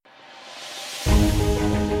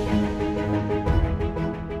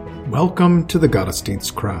Welcome to the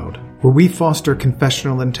Gottesdienst crowd, where we foster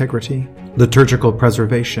confessional integrity, liturgical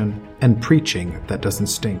preservation, and preaching that doesn't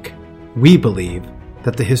stink. We believe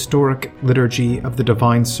that the historic liturgy of the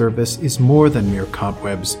divine service is more than mere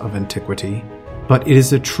cobwebs of antiquity, but it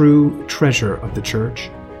is a true treasure of the Church,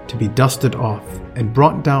 to be dusted off and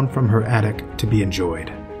brought down from her attic to be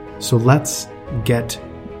enjoyed. So let's get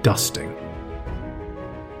dusting.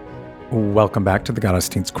 Welcome back to the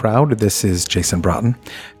Gottesdienst crowd. This is Jason Broughton.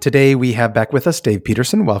 Today we have back with us Dave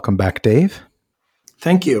Peterson. Welcome back, Dave.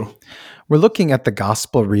 Thank you. We're looking at the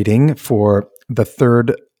gospel reading for the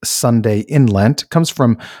third Sunday in Lent. It comes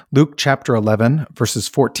from Luke chapter 11, verses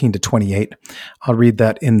 14 to 28. I'll read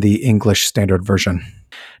that in the English Standard Version.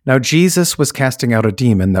 Now Jesus was casting out a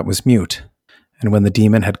demon that was mute. And when the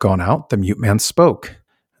demon had gone out, the mute man spoke,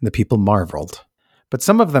 and the people marveled. But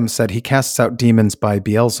some of them said, he casts out demons by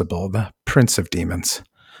Beelzebul, the prince of demons,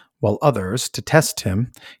 while others, to test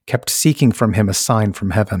him, kept seeking from him a sign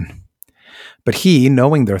from heaven. But he,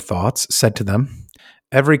 knowing their thoughts, said to them,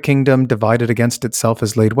 every kingdom divided against itself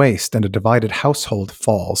is laid waste, and a divided household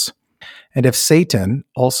falls. And if Satan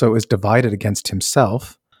also is divided against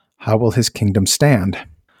himself, how will his kingdom stand?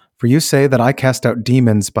 For you say that I cast out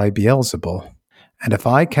demons by Beelzebul. And if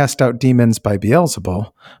I cast out demons by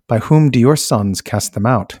Beelzebul, by whom do your sons cast them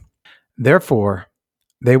out? Therefore,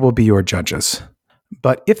 they will be your judges.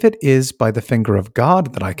 But if it is by the finger of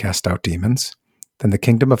God that I cast out demons, then the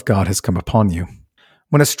kingdom of God has come upon you.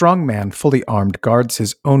 When a strong man, fully armed, guards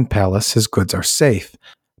his own palace, his goods are safe.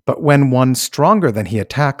 But when one stronger than he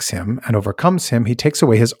attacks him and overcomes him, he takes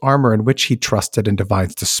away his armor in which he trusted and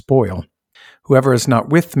divides the spoil. Whoever is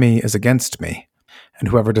not with me is against me, and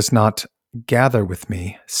whoever does not gather with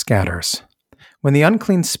me scatters. When the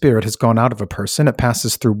unclean spirit has gone out of a person, it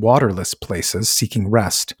passes through waterless places, seeking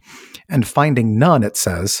rest. And finding none, it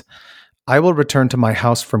says, I will return to my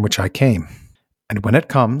house from which I came. And when it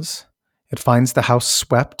comes, it finds the house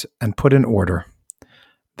swept and put in order.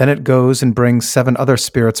 Then it goes and brings 7 other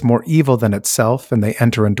spirits more evil than itself, and they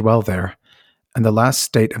enter and dwell there. And the last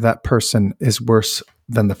state of that person is worse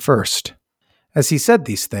than the first. As he said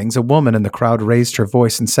these things, a woman in the crowd raised her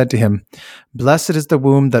voice and said to him, Blessed is the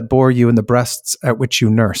womb that bore you and the breasts at which you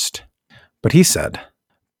nursed. But he said,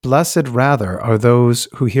 Blessed rather are those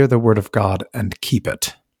who hear the word of God and keep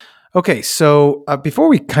it. Okay, so before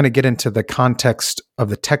we kind of get into the context of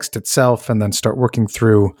the text itself and then start working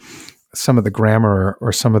through some of the grammar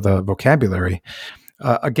or some of the vocabulary,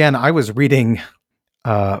 again, I was reading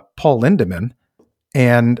Paul Lindemann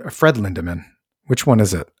and Fred Lindemann. Which one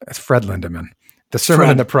is it? It's Fred Lindemann. The Sermon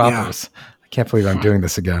on the Proverbs. Yeah. I can't believe I'm doing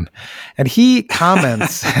this again. And he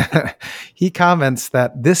comments,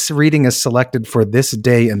 that this reading is selected for this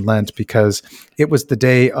day in Lent because it was the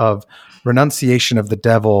day of renunciation of the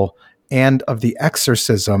devil and of the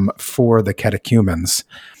exorcism for the catechumens.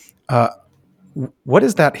 What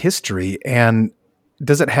is that history, and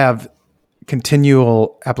does it have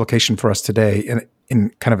continual application for us today in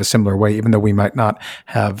kind of a similar way, even though we might not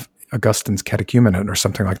have Augustine's catechumenate or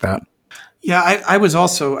something like that? Yeah, I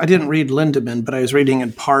didn't read Lindemann, but I was reading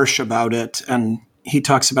in Parsh about it, and he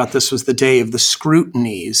talks about this was the day of the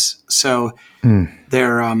scrutinies. So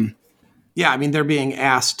they're being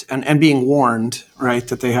asked and being warned, right,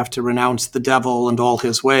 that they have to renounce the devil and all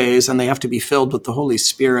his ways, and they have to be filled with the Holy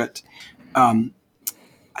Spirit. I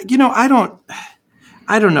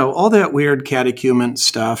don't know, all that weird catechumen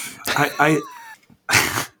stuff.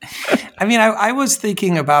 I was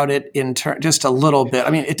thinking about it in just a little bit.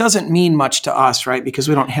 I mean, it doesn't mean much to us, right? Because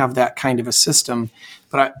we don't have that kind of a system.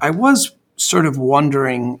 But I was sort of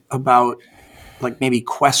wondering about, like, maybe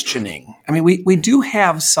questioning. I mean, we do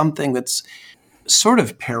have something that's sort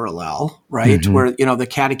of parallel, right? Mm-hmm. Where, the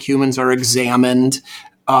catechumens are examined.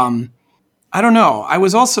 I don't know. I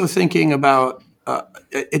was also thinking about,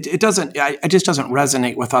 it just doesn't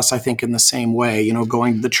resonate with us, I think, in the same way,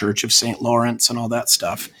 going to the Church of St. Lawrence and all that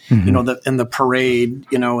stuff, mm-hmm. And the parade,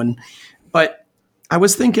 but I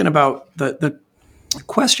was thinking about the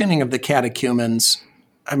questioning of the catechumens.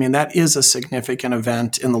 I mean, that is a significant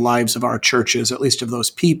event in the lives of our churches, at least of those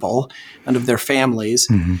people and of their families.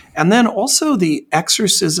 Mm-hmm. And then also the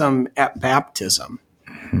exorcism at baptism.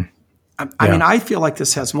 Mm-hmm. I mean, I feel like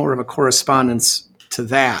this has more of a correspondence to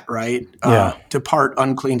that, right? Depart,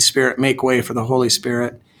 unclean spirit, make way for the Holy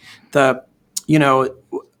Spirit.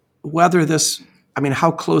 Whether this,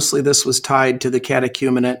 how closely this was tied to the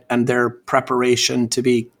catechumenate and their preparation to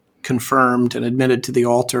be confirmed and admitted to the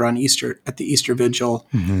altar on Easter, at the Easter Vigil.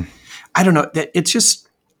 Mm-hmm. I don't know. It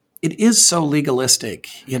is so legalistic,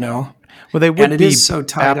 Well, they would be so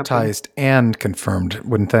baptized and confirmed,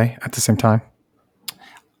 wouldn't they, at the same time?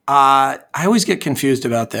 I always get confused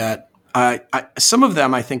about that. Some of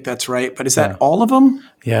them, I think that's right, but is that all of them?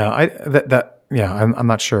 Yeah, I'm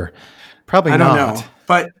not sure. Probably I not. don't know,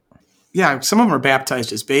 but yeah, some of them are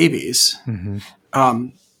baptized as babies. Mm-hmm.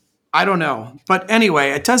 I don't know, but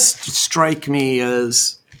anyway, it does strike me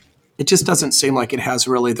as it just doesn't seem like it has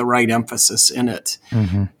really the right emphasis in it.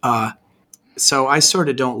 Mm-hmm. So I sort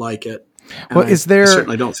of don't like it. Well, I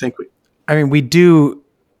certainly don't think we do.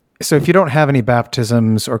 So if you don't have any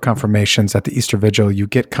baptisms or confirmations at the Easter Vigil, you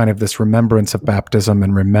get kind of this remembrance of baptism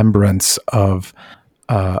and remembrance of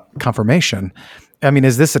confirmation. I mean,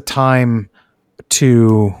 is this a time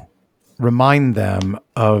to remind them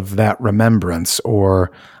of that remembrance?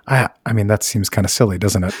 Or, I mean, that seems kind of silly,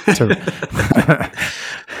 doesn't it?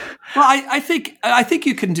 Well, I think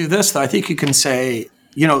you can do this, though. I think you can say,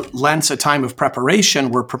 Lent's a time of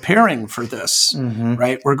preparation. We're preparing for this,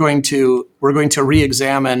 right? We're going to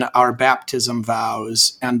re-examine our baptism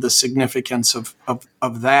vows and the significance of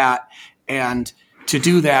that. And to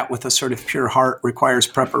do that with a sort of pure heart requires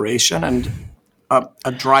preparation and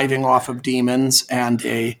a driving off of demons and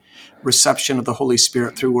a reception of the Holy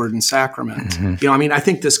Spirit through word and sacrament. I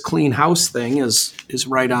think this clean house thing is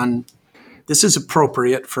right on. This is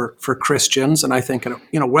appropriate for Christians, and I think,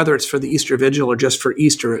 whether it's for the Easter Vigil or just for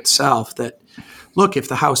Easter itself, that, look, if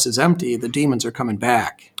the house is empty, the demons are coming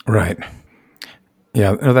back. Right.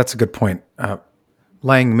 Yeah, no, that's a good point.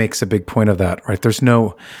 Lang makes a big point of that, right? There's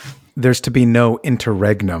to be no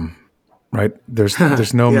interregnum, right? There's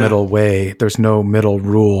no middle way. There's no middle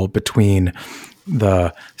rule between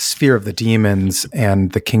the sphere of the demons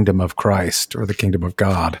and the kingdom of Christ or the kingdom of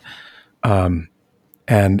God.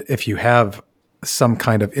 And if you have some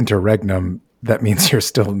kind of interregnum, that means you're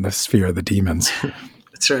still in the sphere of the demons.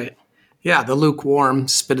 That's right. Yeah, the lukewarm,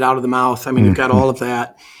 spit it out of the mouth. I mean, you've got all of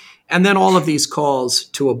that. And then all of these calls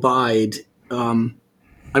to abide.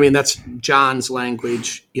 That's John's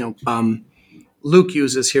language. Luke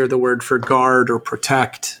uses here the word for guard or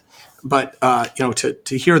protect. But,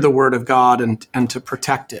 to hear the word of God and to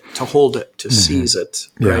protect it, to hold it, to seize it,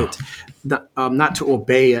 right? Not to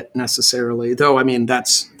obey it necessarily, though. I mean,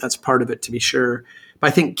 that's part of it, to be sure. But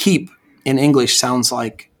I think keep in English sounds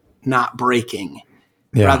like not breaking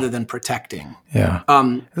rather than protecting. Yeah.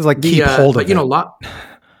 It's like keep hold of it.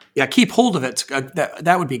 Keep hold of it.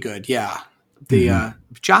 That would be good. Yeah.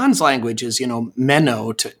 John's language is,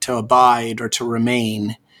 meno, to abide or to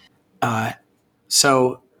remain.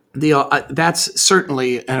 So that's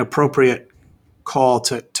certainly an appropriate call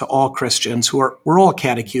to all Christians we're all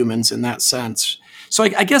catechumens in that sense. So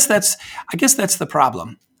I guess that's the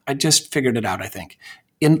problem. I just figured it out, I think.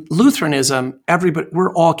 In Lutheranism,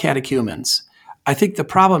 we're all catechumens. I think the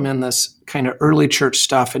problem in this kind of early church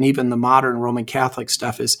stuff and even the modern Roman Catholic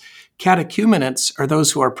stuff is catechumenates are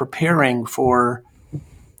those who are preparing for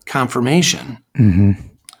confirmation.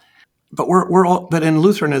 But but in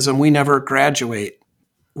Lutheranism, we never graduate.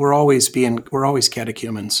 We're always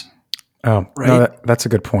catechumens. Oh, right? No, that's a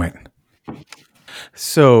good point.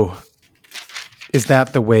 So is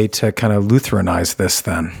that the way to kind of Lutheranize this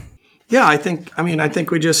then? Yeah, I think we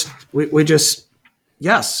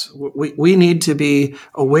need to be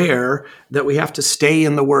aware that we have to stay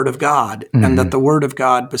in the Word of God and that the Word of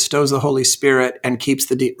God bestows the Holy Spirit and keeps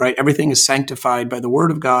right? Everything is sanctified by the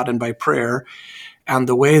Word of God and by prayer. And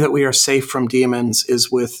the way that we are safe from demons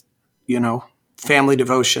is with, family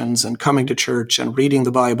devotions and coming to church and reading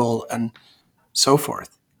the Bible and so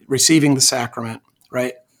forth, receiving the sacrament,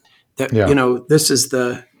 right? This is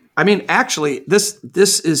actually,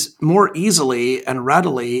 this is more easily and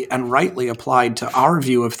readily and rightly applied to our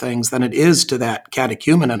view of things than it is to that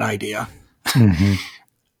catechumenate idea.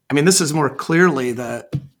 This is more clearly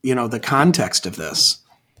the context of this.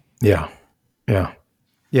 Yeah. Yeah.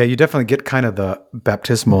 Yeah, you definitely get kind of the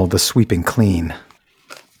baptismal, the sweeping clean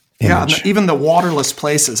image. Yeah, even the waterless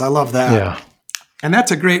places. I love that. Yeah. And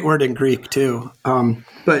that's a great word in Greek too.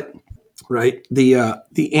 But right,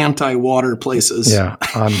 the anti-water places. Yeah,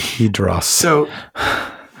 anhydros. So,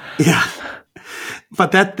 yeah.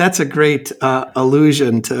 But that's a great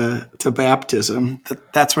allusion to baptism.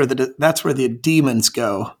 That's where the demons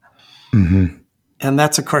go. And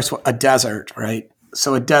that's, of course, a desert, right?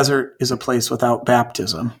 So a desert is a place without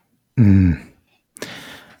baptism.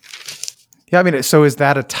 Yeah, so is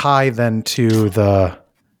that a tie then to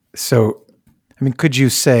could you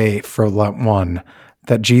say for one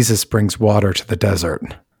that Jesus brings water to the desert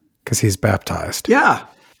because he's baptized? Yeah.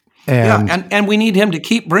 And we need him to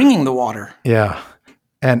keep bringing the water. Yeah.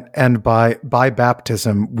 And by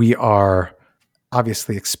baptism, we are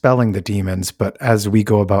obviously expelling the demons, but as we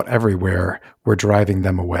go about everywhere, we're driving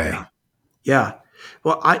them away. Yeah.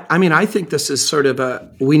 Well, I mean, I think this is sort of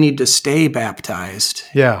we need to stay baptized.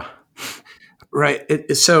 Yeah.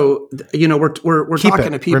 Right. So, we're Keep talking it,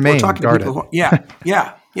 to people. remain, We're talking to guard people. it.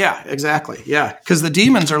 Yeah, exactly. Yeah. Because the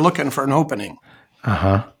demons are looking for an opening.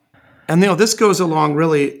 Uh-huh. And, this goes along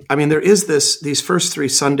really, I mean, there is these first 3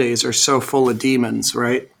 Sundays are so full of demons,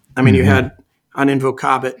 right? I mean, you had on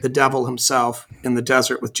Invocabit, the devil himself in the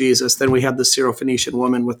desert with Jesus. Then we had the Syrophoenician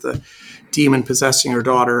woman with the demon possessing her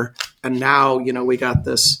daughter. And now, we got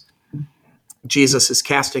this, Jesus is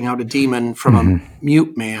casting out a demon from a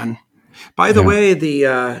mute man. By the way,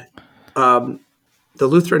 the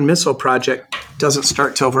Lutheran Missal Project doesn't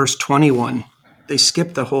start till verse 21. They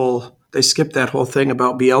skip that whole thing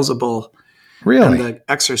about Beelzebul Really? and the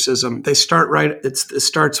exorcism. They start right. It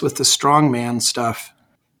starts with the strongman stuff.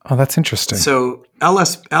 Oh, that's interesting. So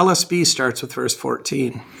LSB starts with verse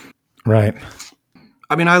 14. Right.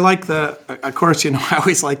 I mean, I like of course, I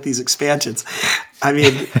always like these expansions. I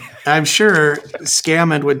mean, I'm sure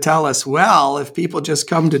Scammond would tell us, well, if people just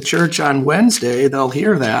come to church on Wednesday, they'll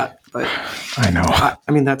hear that. But I know.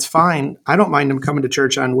 I mean, that's fine. I don't mind them coming to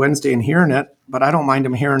church on Wednesday and hearing it, but I don't mind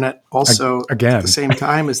them hearing it also Again. at the same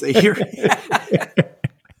time as they hear it.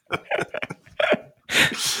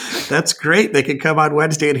 That's great. They could come on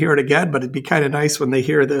Wednesday and hear it again, but it'd be kind of nice when they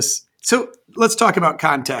hear this. So let's talk about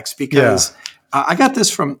context, because I got this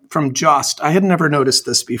from Just. I had never noticed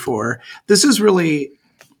this before. This is really,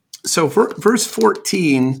 so verse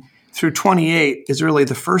 14 through 28 is really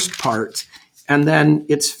the first part. And then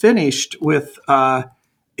it's finished with,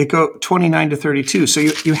 it go 29 to 32. So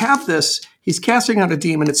you have this, he's casting out a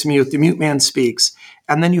demon, it's mute, the mute man speaks.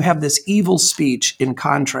 And then you have this evil speech in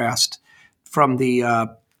contrast from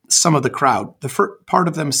the some of the crowd. The first part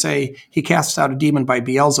of them say he casts out a demon by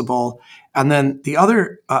Beelzebul, and then the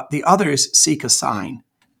others seek a sign.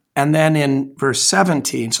 And then in verse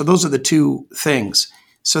 17, so those are the two things.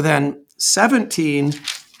 So then 17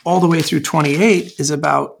 all the way through 28 is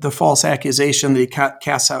about the false accusation that he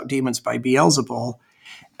casts out demons by Beelzebul.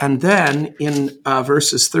 And then in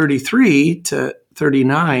verses 33 to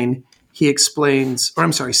 39, he explains,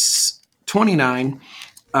 29,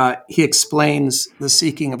 he explains the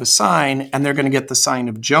seeking of a sign, and they're going to get the sign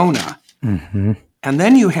of Jonah. Mm-hmm. And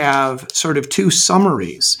then you have sort of two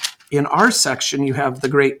summaries. In our section, you have the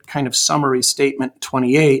great kind of summary statement,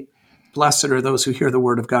 28, blessed are those who hear the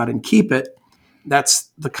word of God and keep it. That's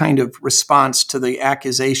the kind of response to the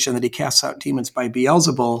accusation that he casts out demons by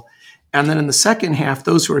Beelzebul. And then in the second half,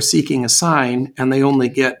 those who are seeking a sign, and they only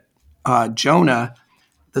get Jonah,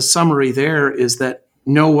 the summary there is that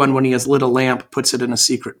no one, when he has lit a lamp, puts it in a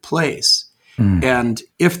secret place. And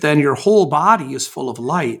if then your whole body is full of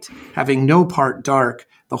light, having no part dark,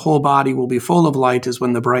 the whole body will be full of light as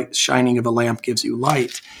when the bright shining of a lamp gives you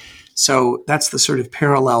light. So that's the sort of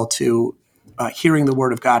parallel to hearing the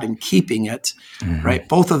word of God and keeping it, right?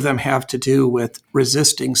 Both of them have to do with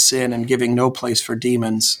resisting sin and giving no place for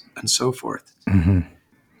demons and so forth. Mm-hmm.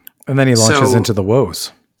 And then he launches into the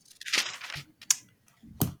woes.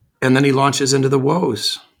 And then he launches into the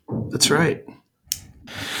woes. That's right.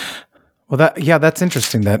 Well, that's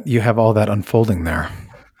interesting that you have all that unfolding there.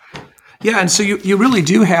 Yeah, and so you really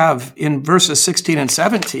do have in verses 16 and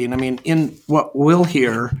 17, I mean, in what we'll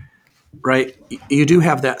hear, right, you do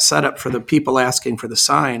have that setup for the people asking for the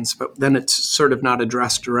signs, but then it's sort of not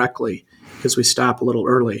addressed directly because we stop a little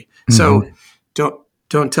early. Mm-hmm. So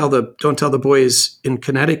don't tell the boys in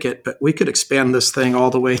Connecticut, but we could expand this thing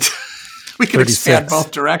all the way to we could 36. Expand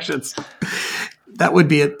both directions. That would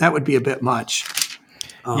be a bit much.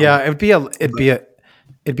 It'd be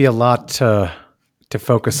a lot to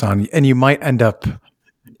focus on, and you might end up,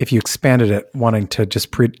 if you expanded it, wanting to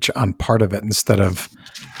just preach on part of it instead of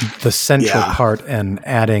the central part and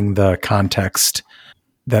adding the context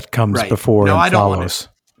that comes before and follows.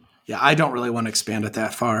 I don't really want to expand it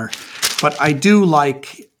that far, but I do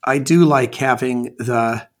like having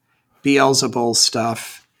the Beelzebul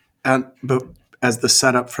stuff but as the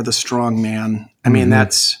setup for the strong man. I mean,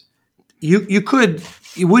 that's you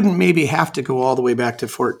wouldn't maybe have to go all the way back to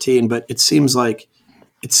 14, but it seems like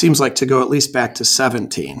to go at least back to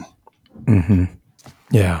 17. Mm-hmm.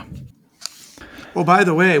 Yeah. Well, by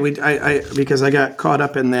the way, because I got caught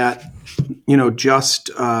up in that,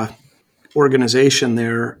 just organization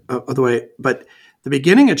there of the way, but the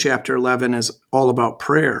beginning of chapter 11 is all about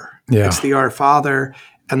prayer. Yeah. It's the Our Father,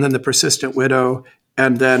 and then the persistent widow,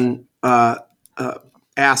 and then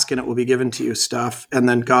ask and it will be given to you stuff, and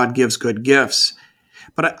then God gives good gifts.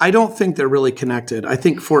 But I don't think they're really connected. I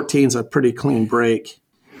think 14 is a pretty clean break,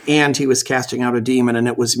 and he was casting out a demon and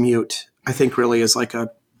it was mute. I think really is like a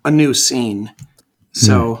new scene.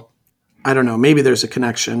 So I don't know, maybe there's a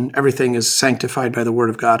connection. Everything is sanctified by the word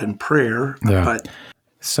of God and prayer. Yeah. But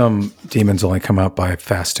some demons only come out by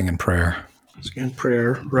fasting and prayer. And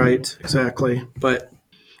prayer, right, exactly.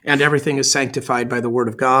 And everything is sanctified by the word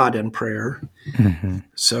of God and prayer. Mm-hmm.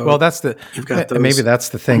 So well, that's the you've got those. Maybe that's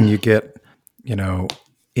the thing you get,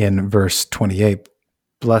 in verse 28.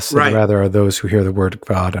 Blessed rather are those who hear the word of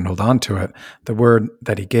God and hold on to it. The word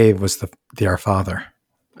that he gave was the Our Father.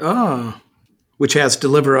 Oh, which has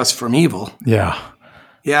deliver us from evil. Yeah.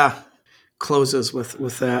 Yeah. Closes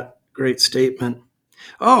with that great statement.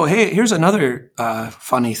 Oh, hey, here's another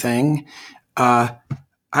funny thing.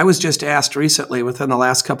 I was just asked recently within the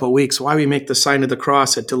last couple of weeks why we make the sign of the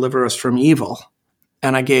cross at deliver us from evil.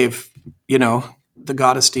 And I gave, the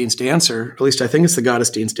Gottesdienst answer, at least I think it's the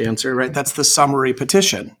Gottesdienst answer, right? That's the summary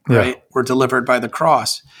petition, right? Yeah. We're delivered by the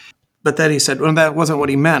cross. But then he said, well, that wasn't what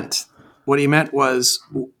he meant. What he meant was,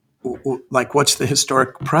 like, what's the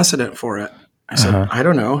historic precedent for it? I said, I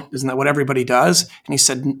don't know. Isn't that what everybody does? And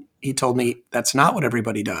he told me that's not what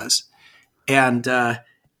everybody does. And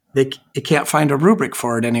they can't find a rubric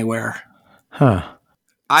for it anywhere. Huh.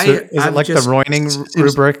 Is it like the Roining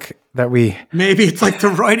rubric that we? Maybe it's like the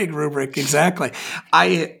Roining rubric, exactly.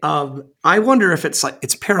 I wonder if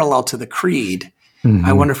it's parallel to the Creed. Mm-hmm.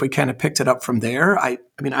 I wonder if we kind of picked it up from there. I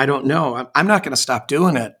mean, I don't know. I'm not going to stop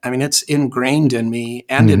doing it. I mean, it's ingrained in me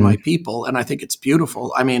and in my people, and I think it's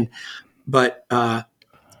beautiful. I mean, but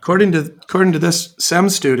according to this SEM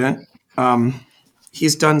student,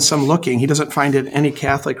 he's done some looking. He doesn't find it in any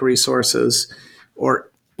Catholic resources,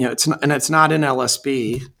 or it's not in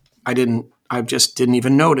LSB. I just didn't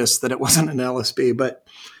even notice that it wasn't in LSB, but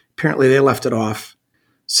apparently they left it off.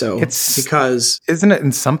 So it's because isn't it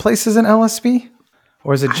in some places in LSB,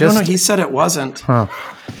 or is it just? I don't know. He said it wasn't. Huh.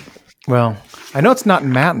 Well, I know it's not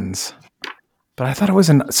in Matins, but I thought it was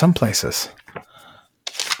in some places.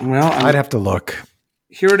 Well, I'd have to look.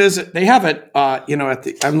 Here it is. They have it.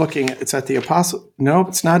 I'm looking. It's at the Apostle. No,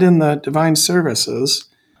 it's not in the Divine Services.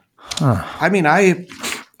 Huh. I mean,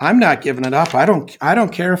 I'm not giving it up. I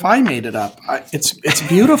don't care if I made it up. It's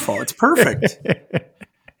beautiful. It's perfect.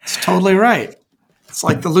 It's totally right. It's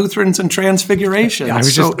like the Lutherans and Transfiguration. Yeah, I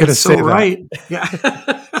was just going to say that. Right. Yeah.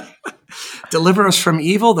 Deliver us from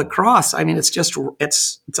evil. The cross. I mean, it's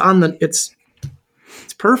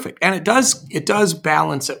perfect, and it does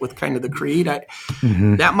balance it with kind of the Creed.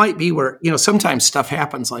 That might be where sometimes stuff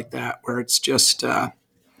happens like that, where it's just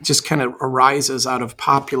kind of arises out of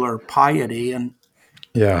popular piety. And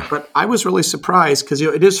yeah, but I was really surprised because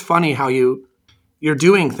it is funny how you're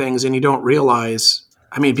doing things and you don't realize.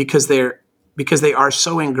 I mean, because they are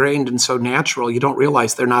so ingrained and so natural, you don't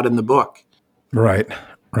realize they're not in the book. Right.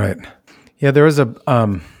 Yeah, there was a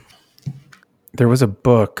book,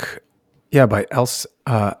 by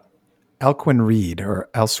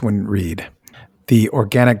Alcuin Reid, The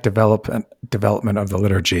Organic Development of the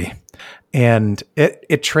Liturgy. And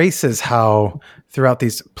it traces how throughout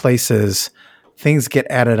these places things get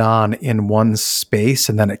added on in one space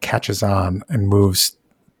and then it catches on and moves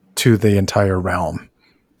to the entire realm.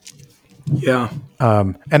 Yeah.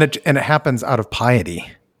 And it happens out of piety.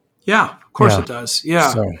 Yeah, of course it does. Yeah.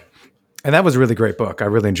 So, and that was a really great book. I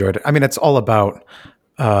really enjoyed it. I mean, it's all about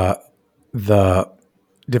the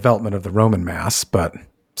development of the Roman Mass, but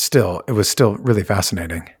still, it was still really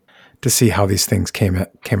fascinating to see how these things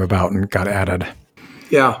came about and got added.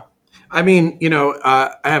 Yeah. I mean,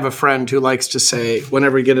 I have a friend who likes to say,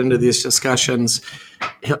 whenever we get into these discussions,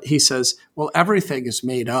 he says, well, everything is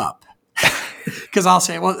made up. Because I'll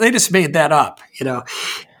say, well, they just made that up, and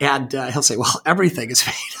he'll say, well, everything is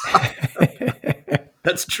made up.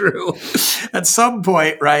 That's true. At some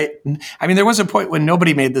point, right? I mean, there was a point when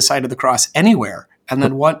nobody made the sign of the cross anywhere, and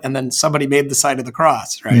then somebody made the sign of the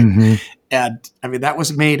cross, right? Mm-hmm. And I mean, that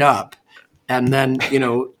was made up. And then,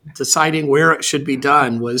 deciding where it should be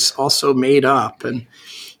done was also made up. And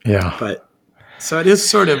but so that is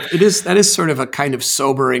sort of a kind of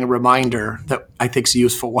sobering reminder that I think is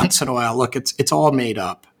useful once in a while. Look, it's all made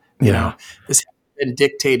up. This hasn't been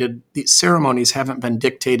dictated. These ceremonies haven't been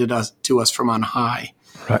dictated to us from on high.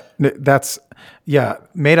 Right. That's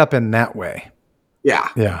made up in that way. Yeah.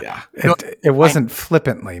 It wasn't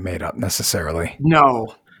flippantly made up necessarily.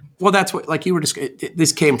 No. Well, that's what, like you were just,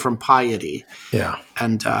 this came from piety. Yeah.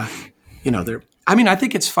 And, I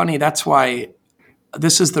think it's funny. That's why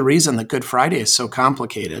this is the reason that Good Friday is so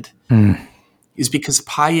complicated, is because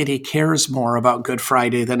piety cares more about Good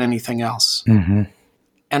Friday than anything else. Mm-hmm.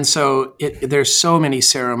 And so there's so many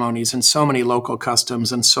ceremonies and so many local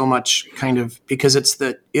customs and so much kind of, because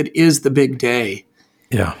it is the big day.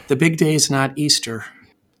 Yeah. The big day is not Easter.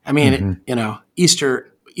 I mean,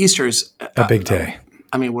 Easter's a big day.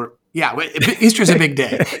 Yeah, Easter's a big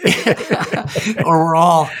day. Or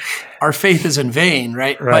our faith is in vain,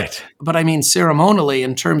 right? Right. But I mean, ceremonially,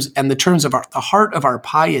 the terms of the heart of our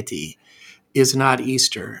piety is not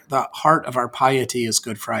Easter. The heart of our piety is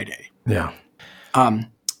Good Friday. Yeah.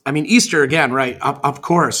 I mean, Easter again, right? Of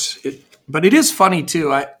course, but it is funny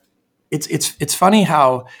too. It's funny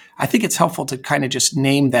how I think it's helpful to kind of just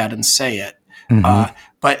name that and say it.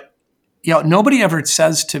 But nobody ever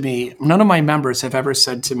says to me. None of my members have ever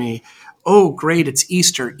said to me, "Oh, great, it's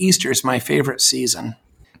Easter. Easter is my favorite season."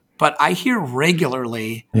 But I hear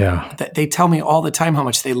regularly that they tell me all the time how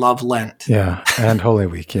much they love Lent. Yeah, and Holy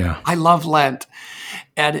Week, yeah. I love Lent.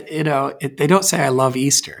 And, they don't say I love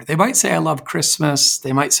Easter. They might say I love Christmas.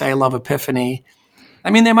 They might say I love Epiphany.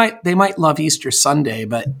 I mean, they might love Easter Sunday,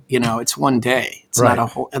 but, it's one day. It's not a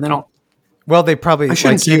whole, and they don't. Well, they probably,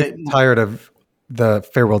 like you, tired of the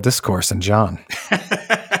farewell discourse in John.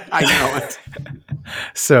 I know it.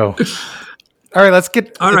 So, all right, let's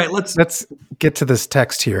get to this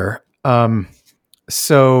text here.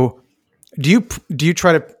 So do you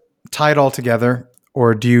try to tie it all together,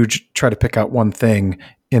 or do you try to pick out one thing?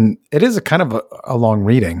 It is a kind of a long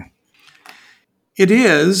reading. It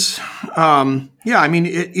is. I mean,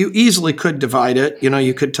 you easily could divide it.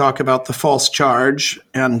 You could talk about the false charge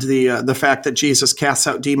and the fact that Jesus casts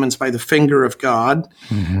out demons by the finger of God.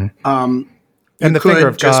 Mm-hmm. And the finger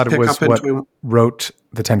of God was what wrote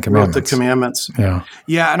the Ten Commandments. Wrote the commandments. Yeah.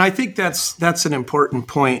 Yeah, and I think that's an important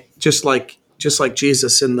point. Just like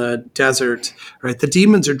Jesus in the desert, right? The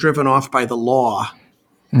demons are driven off by the law,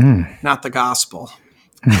 not the gospel.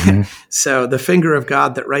 Mm-hmm. So the finger of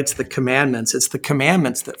God that writes the commandments, it's the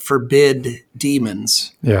commandments that forbid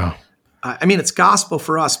demons. Yeah. I mean, it's gospel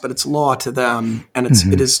for us, but it's law to them, and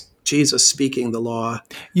it is Jesus speaking the law.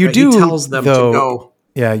 He tells them to go.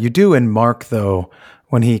 Yeah, you do in Mark, though,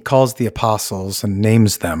 when he calls the apostles and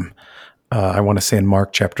names them. I want to say in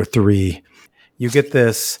Mark chapter 3, you get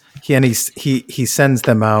this. He sends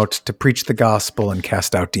them out to preach the gospel and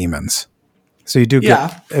cast out demons. So you do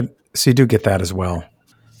get that as well.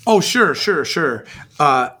 Oh, sure.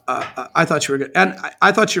 I thought you were good, and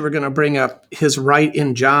I thought you were going to bring up his write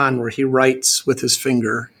in John, where he writes with his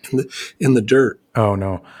finger in the dirt. Oh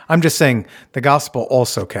no, I'm just saying the gospel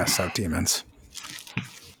also casts out demons.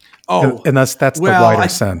 Oh, and that's the wider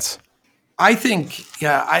sense. I think,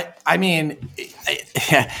 I mean,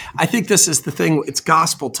 I think this is the thing. It's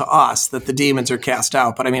gospel to us that the demons are cast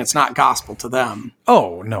out, but I mean, it's not gospel to them.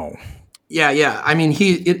 Oh no. Yeah. I mean,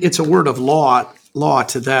 it's a word of law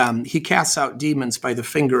to them. He casts out demons by the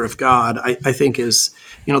finger of God. I think is,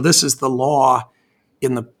 this is the law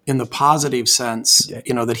in the positive sense.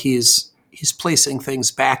 That he's placing things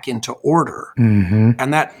back into order,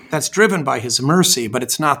 and that's driven by his mercy, but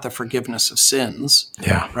it's not the forgiveness of sins.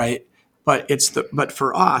 Yeah. Right. But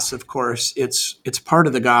for us, of course, it's part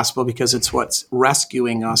of the gospel because it's what's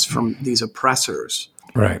rescuing us from these oppressors.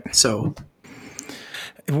 Right. So,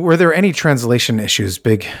 were there any translation issues?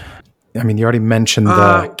 I mean, you already mentioned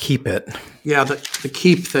the keep it. Yeah, the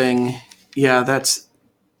keep thing. Yeah,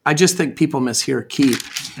 I just think people mishear keep,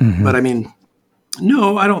 but I mean.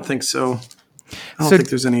 No, I don't think so. I don't think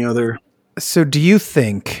there's any other. So do you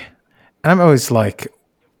think, and I'm always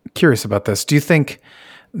curious about this, do you think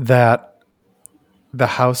that the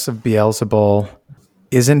house of Beelzebul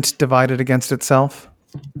isn't divided against itself?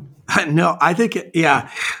 No, I think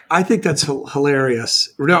I think that's hilarious.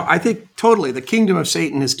 No, I think totally the kingdom of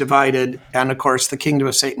Satan is divided, and of course the kingdom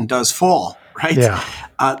of Satan does fall, right? Yeah.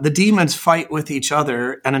 The demons fight with each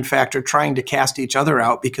other, and in fact are trying to cast each other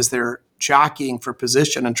out because they're jockeying for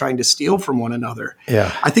position and trying to steal from one another.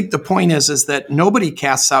 Yeah. I think the point is that nobody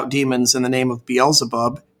casts out demons in the name of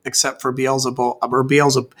Beelzebub except for Beelzebul or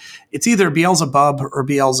Beelzebub. It's either Beelzebub or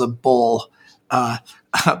Beelzebul.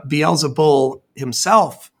 Beelzebul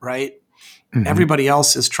himself, right? Mm-hmm. Everybody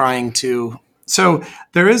else is trying to. So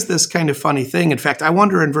there is this kind of funny thing. In fact, I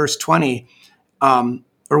wonder in verse 20,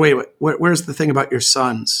 where's the thing about your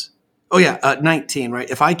sons? Oh, yeah, 19, right?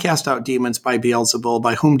 If I cast out demons by Beelzebul,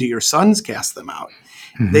 by whom do your sons cast them out?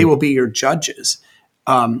 Mm-hmm. They will be your judges.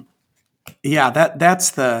 But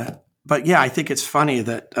I think it's funny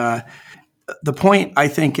that the point, I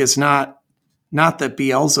think, is not that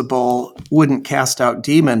Beelzebul wouldn't cast out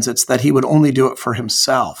demons. It's that he would only do it for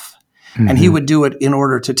himself. Mm-hmm. And he would do it in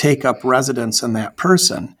order to take up residence in that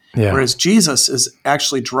person. Yeah. Whereas Jesus is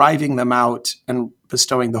actually driving them out and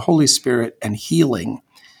bestowing the Holy Spirit and healing.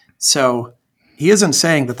 So he isn't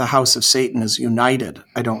saying that the house of Satan is united,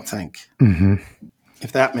 I don't think,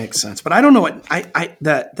 if that makes sense. But I don't know what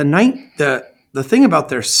the thing about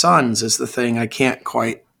their sons is the thing I can't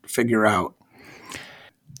quite figure out.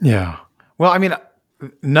 Yeah. Well, I mean,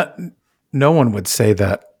 no one would say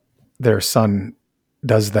that their son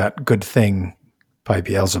does that good thing by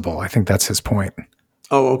Beelzebul. I think that's his point.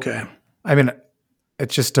 Oh, okay. I mean,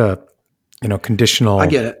 it's just a conditional I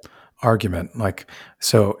get it. argument. Like,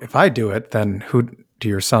 so if I do it, then who do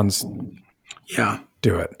your sons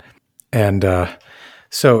do it? And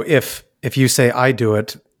so if you say I do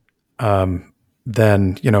it, then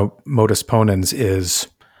modus ponens is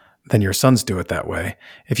then your sons do it that way.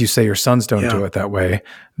 If you say your sons don't do it that way,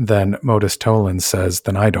 then modus tollens says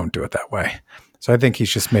then I don't do it that way. So I think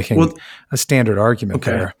he's just making a standard argument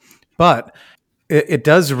there. But it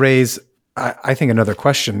does raise, I think, another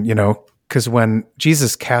question, because when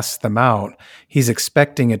Jesus casts them out, he's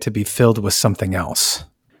expecting it to be filled with something else.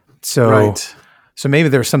 So maybe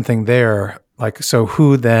there's something there. Like, so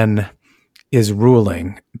who then is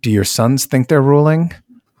ruling? Do your sons think they're ruling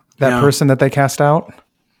that person that they cast out?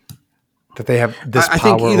 That they have this power over?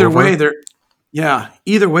 I think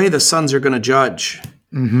either way, the sons are going to judge.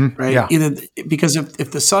 Right? Yeah. Either because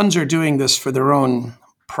if the sons are doing this for their own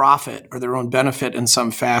profit or their own benefit in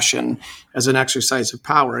some fashion as an exercise of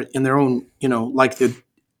power in their own,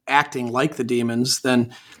 acting like the demons,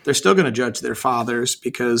 then they're still going to judge their fathers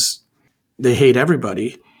because they hate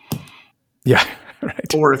everybody. Yeah.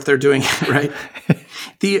 Right. Or if they're doing it right.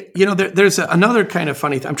 There's another kind of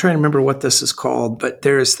funny thing. I'm trying to remember what this is called, but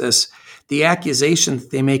there's the accusation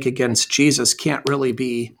that they make against Jesus can't really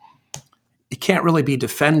be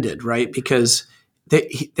defended, right? Because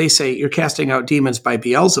they say you're casting out demons by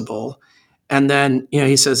Beelzebul, and then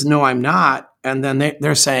he says, "No, I'm not," and then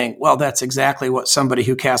they're saying, "Well, that's exactly what somebody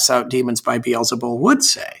who casts out demons by Beelzebul would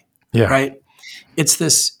say." Yeah, right. It's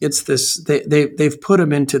this. They've put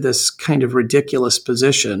him into this kind of ridiculous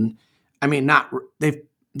position. I mean,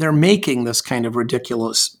 they're making this kind of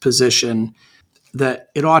ridiculous position that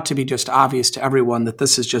it ought to be just obvious to everyone that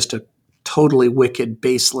this is just a totally wicked,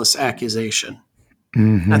 baseless accusation.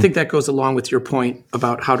 Mm-hmm. I think that goes along with your point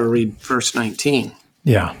about how to read verse 19.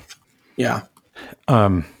 Yeah. Yeah.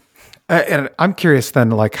 And I'm curious then,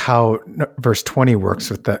 like how verse 20 works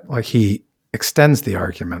with that. Like he extends the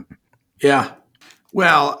argument. Yeah.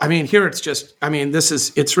 Well, I mean, here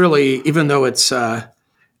it's really, even though it's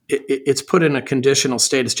put in a conditional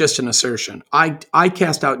state, it's just an assertion. I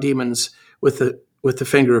cast out demons with the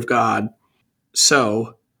finger of God.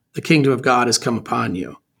 So the kingdom of God has come upon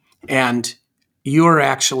you. And you're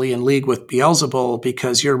actually in league with Beelzebul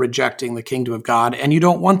because you're rejecting the kingdom of God and you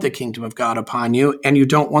don't want the kingdom of God upon you and you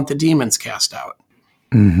don't want the demons cast out.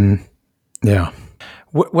 Mm-hmm. Yeah.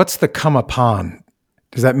 What's the come upon?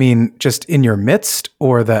 Does that mean just in your midst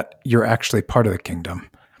or that you're actually part of the kingdom?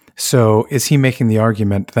 So is he making the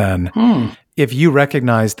argument then, if you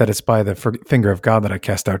recognize that it's by the finger of God that I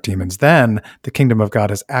cast out demons, then the kingdom of God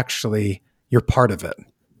is actually, you're part of it.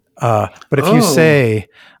 But if you say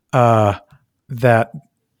that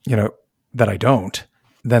that I don't,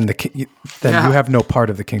 then you have no part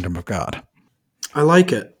of the kingdom of God. I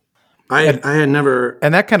like it. I had never,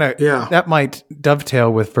 and that kind of that might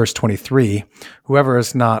dovetail with verse 23. Whoever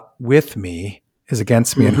is not with me is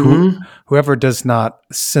against me, and whoever does not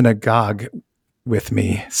synagogue with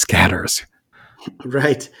me scatters.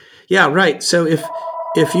 Right. Yeah. Right. So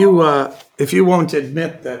if you won't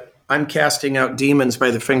admit that I'm casting out demons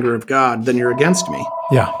by the finger of God, then you're against me.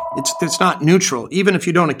 Yeah. It's not neutral, even if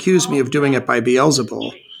you don't accuse me of doing it by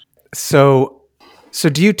Beelzebul. So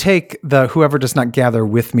do you take the whoever does not gather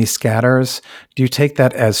with me scatters, do you take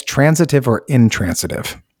that as transitive or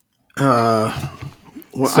intransitive? I'm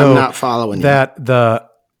not following that.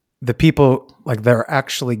 The people, like they're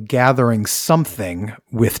actually gathering something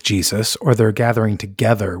with Jesus or they're gathering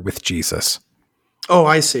together with Jesus. Oh,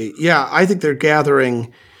 I see. Yeah, I think they're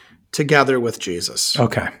gathering together with Jesus.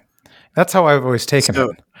 Okay. That's how I've always taken it.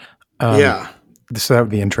 Yeah. So that would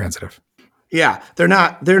be intransitive. Yeah, they're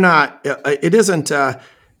not, it isn't,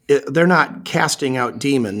 they're not casting out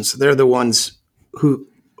demons. They're the ones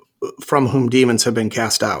from whom demons have been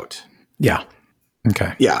cast out. Yeah.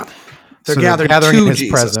 Okay. Yeah. They're gathering in his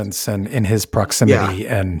Jesus. Presence and in his proximity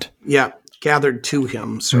and. Yeah. Gathered to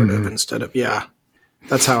him sort of instead of,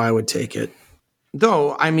 that's how I would take it.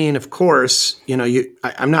 Though, I mean, of course,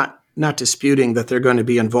 I'm not disputing that they're going to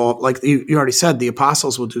be involved. Like you already said, the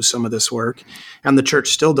apostles will do some of this work and the church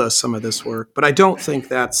still does some of this work. But I don't think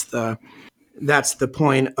that's the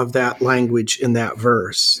point of that language in that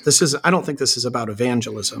verse. I don't think this is about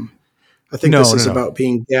evangelism. I think this is about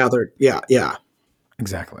being gathered. Yeah. Yeah.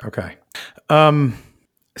 Exactly. Okay.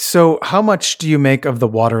 So how much do you make of the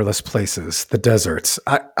waterless places, the deserts?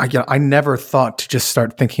 I never thought to just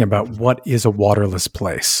start thinking about what is a waterless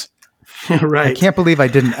place. Right. I can't believe I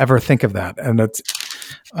didn't ever think of that. And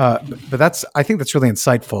But I think that's really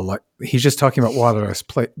insightful. Like he's just talking about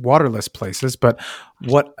waterless places, but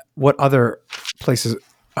what other places?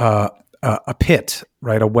 A pit,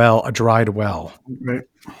 right? A well, a dried well.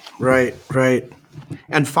 Right.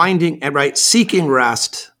 And seeking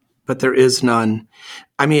rest, but there is none.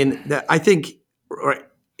 I mean, I think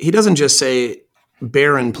he doesn't just say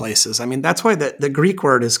barren places. I mean, that's why the Greek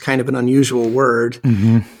word is kind of an unusual word.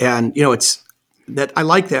 Mm-hmm. And, it's that I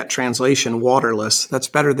like that translation, waterless. That's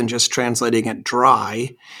better than just translating it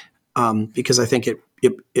dry, because I think it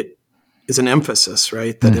is an emphasis,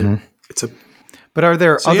 right? That it's a. But are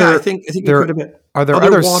there other? Yeah, I think there, it could have been. Are there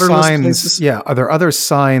other signs? Places? Yeah, are there other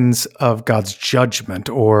signs of God's judgment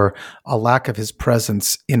or a lack of His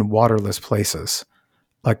presence in waterless places,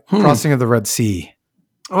 like crossing of the Red Sea?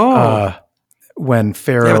 When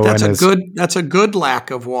Pharaoh that's a good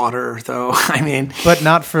lack of water, though. I mean, but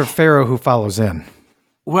not for Pharaoh who follows in.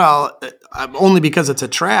 Well, only because it's a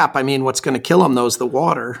trap. I mean, what's going to kill him though is the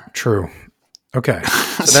water. True. Okay,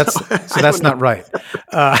 so that's not right.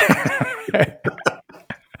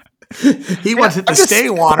 He wanted to stay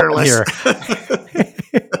waterless.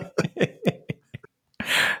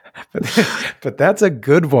 But that's a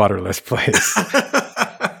good waterless place.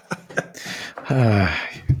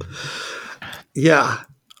 Yeah.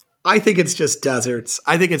 I think it's just deserts.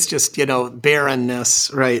 I think it's just, barrenness,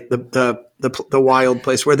 right? The wild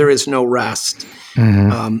place where there is no rest.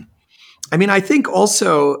 Mm-hmm. I mean, I think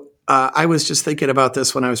also, I was just thinking about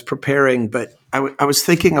this when I was preparing, but I was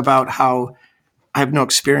thinking about how I have no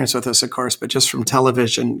experience with this, of course, but just from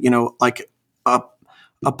television, like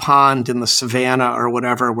a pond in the savannah or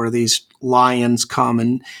whatever, where these lions come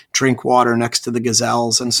and drink water next to the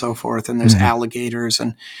gazelles and so forth. And there's alligators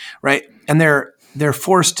and they're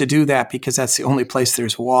forced to do that because that's the only place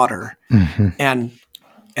there's water. Mm-hmm.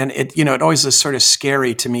 And it, it always is sort of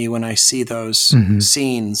scary to me when I see those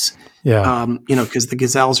scenes, because the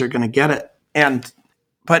gazelles are going to get it.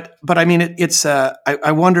 But I mean,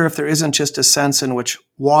 I wonder if there isn't just a sense in which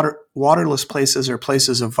waterless places are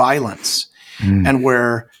places of violence and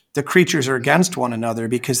where the creatures are against one another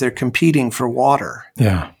because they're competing for water.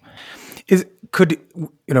 Yeah.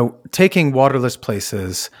 Taking waterless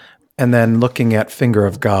places and then looking at finger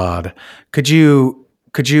of God, could you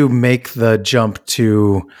make the jump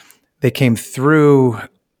to they came through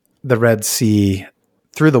the Red Sea,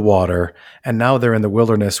 through the water, and now they're in the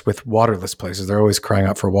wilderness with waterless places. They're always crying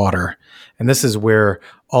out for water. And this is where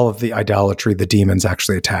all of the idolatry, the demons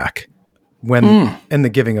actually attack when in the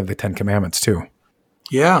giving of the 10 Commandments too.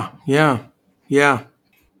 Yeah.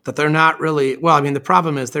 That they're not really, well, I mean, the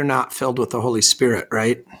problem is they're not filled with the Holy Spirit,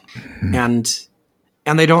 right? Mm-hmm.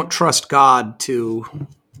 And they don't trust God to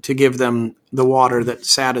give them the water that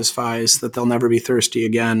satisfies, that they'll never be thirsty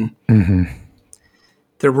again. Mm-hmm.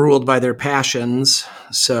 They're ruled by their passions.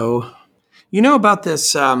 So, about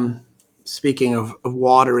this, speaking of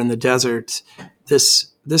water in the desert,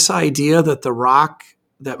 this idea that the rock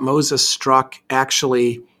that Moses struck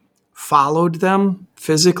actually followed them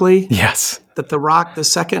physically. Yes. That the rock the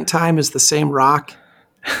second time is the same rock.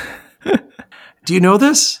 Do you know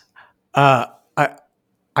this? I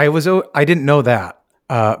didn't know that,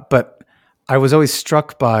 but I was always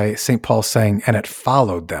struck by St. Paul saying, and it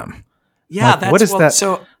followed them. Yeah, what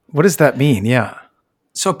does that mean? Yeah.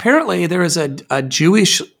 So apparently there is a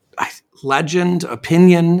Jewish legend,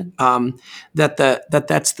 opinion, that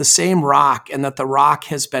that's the same rock and that the rock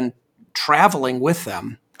has been traveling with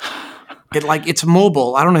them. It's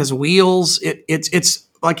mobile. I don't know, it has wheels. It's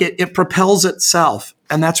like it propels itself,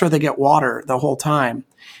 and that's where they get water the whole time.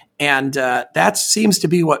 And that seems to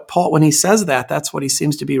be what Paul, when he says that, that's what he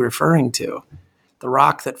seems to be referring to. The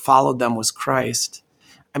rock that followed them was Christ.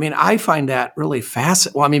 I mean, I find that really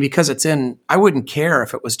fascinating. Well, I mean, because I wouldn't care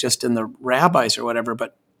if it was just in the rabbis or whatever,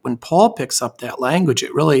 but when Paul picks up that language,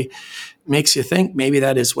 it really makes you think maybe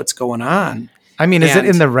that is what's going on. I mean, is it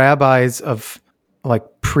in the rabbis of like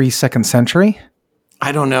pre-2nd century?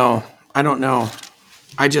 I don't know. I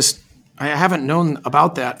haven't known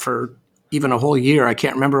about that for even a whole year. I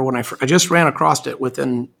can't remember when I just ran across it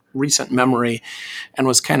within recent memory and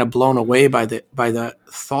was kind of blown away by the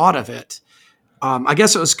thought of it. I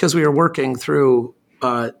guess it was because we were working through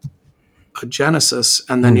a Genesis,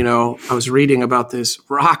 and then, I was reading about this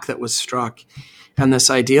rock that was struck and this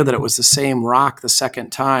idea that it was the same rock the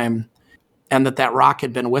second time and that rock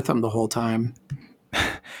had been with him the whole time.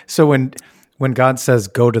 So when God says,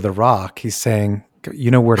 go to the rock, he's saying, you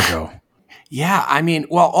know where to go. Yeah. I mean,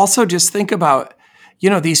 well, also just think about,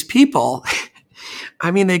 these people, I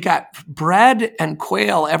mean, they got bread and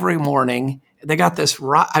quail every morning. They got this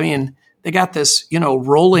rock. I mean, they got this,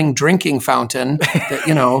 rolling drinking fountain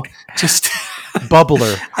that, just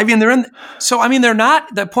bubbler. I mean, they're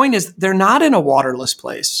not, the point is they're not in a waterless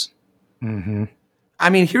place. Mm-hmm. I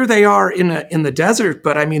mean, here they are in the desert,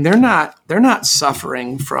 but I mean, they're not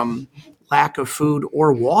suffering from lack of food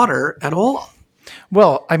or water at all.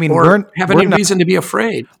 Well, I mean, Or have we're any not, reason to be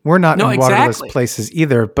afraid. we're not No, in waterless exactly. places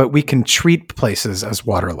either, but we can treat places as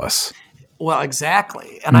waterless. Well,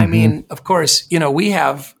 exactly. And I mean, of course, we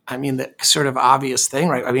have, I mean, the sort of obvious thing,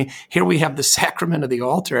 right? I mean, here we have the sacrament of the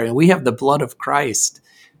altar and we have the blood of Christ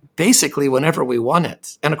basically whenever we want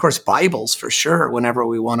it. And of course, Bibles for sure, whenever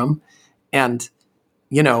we want them. And,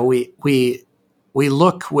 we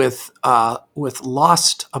look with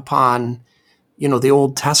lust upon, the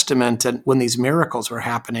Old Testament and when these miracles were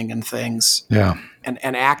happening and things. Yeah. And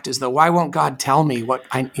act as though, why won't God tell me what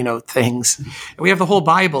things? And we have the whole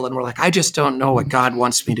Bible and we're like, I just don't know what God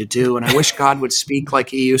wants me to do. And I wish God would speak like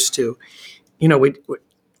he used to.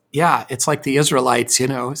 It's like the Israelites,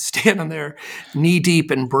 standing there knee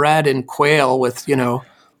deep in bread and quail with,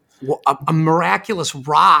 a miraculous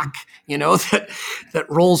rock, that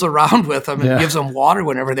rolls around with them and gives them water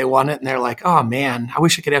whenever they want it. And they're like, oh man, I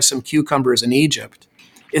wish I could have some cucumbers in Egypt.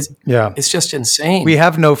 It's just insane. We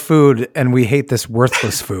have no food and we hate this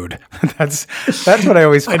worthless food. That's what I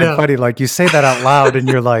always find funny. Like you say that out loud and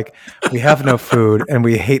you're like, we have no food and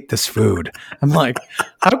we hate this food. I'm like,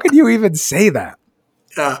 how could you even say that?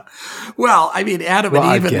 Well, I mean, Adam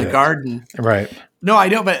and Eve in the garden. Right. No, I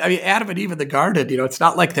know, but I mean, Adam and Eve in the garden, it's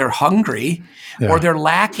not like they're hungry or they're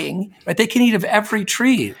lacking, but they can eat of every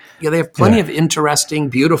tree. They have plenty of interesting,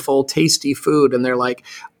 beautiful, tasty food. And they're like,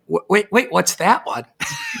 wait, what's that one?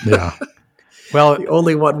 Yeah. Well, the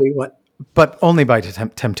only one we want. But only by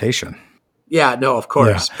temptation. Yeah, no, of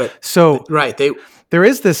course. Yeah. But so right. There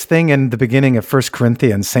is this thing in the beginning of 1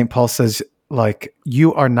 Corinthians, St. Paul says, like,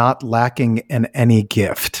 you are not lacking in any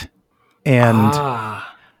gift.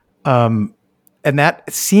 And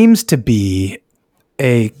that seems to be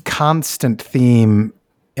a constant theme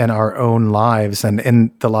in our own lives and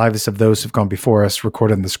in the lives of those who've gone before us,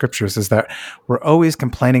 recorded in the scriptures, is that we're always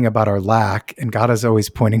complaining about our lack, and God is always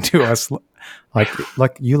pointing to us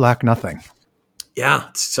like you lack nothing. Yeah,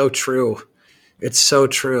 it's so true. It's so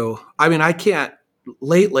true. I mean,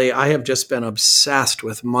 lately I have just been obsessed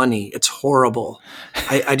with money. It's horrible.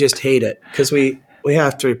 I just hate it because we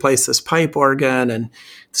have to replace this pipe organ and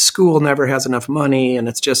the school never has enough money. And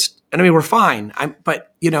it's just, and I mean, we're fine.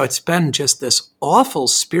 But it's been just this awful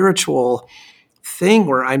spiritual thing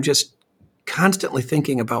where I'm just constantly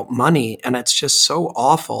thinking about money and it's just so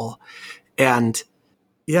awful. And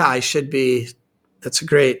yeah, I should be, that's a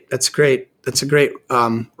great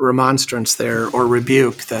remonstrance there or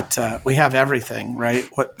rebuke that we have everything, right?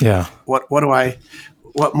 What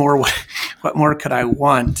more could I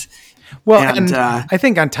want? Well, and I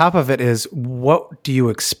think on top of it is, what do you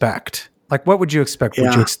expect? Like, what would you expect?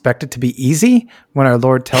 Would you expect it to be easy when our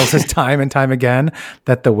Lord tells us time and time again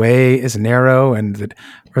that the way is narrow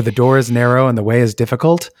or the door is narrow and the way is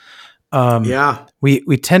difficult?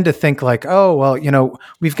 We tend to think like, oh, well,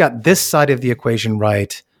 we've got this side of the equation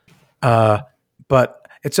right. But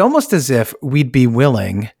it's almost as if we'd be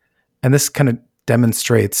willing, and this kind of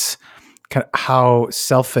demonstrates kind of how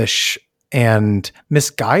selfish and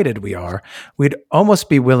misguided we are. We'd almost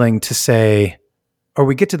be willing to say, or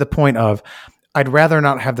we get to the point of, I'd rather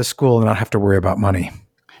not have the school and not have to worry about money.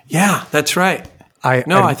 Yeah, that's right. I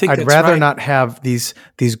think I'd rather not have these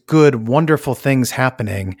good, wonderful things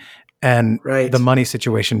happening and the money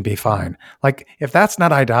situation be fine. Like, if that's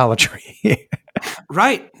not idolatry.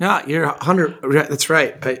 Right. No, you're 100. That's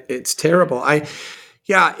right. It's terrible.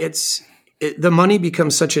 The money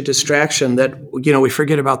becomes such a distraction that, we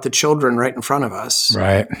forget about the children right in front of us.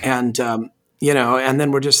 Right. And, and then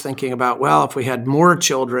we're just thinking about, well, if we had more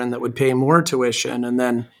children that would pay more tuition. And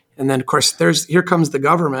then of course here comes the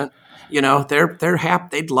government, they're happy.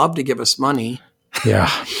 They'd love to give us money. Yeah.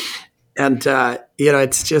 And,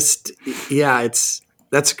 it's just,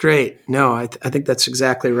 that's great. No, I think that's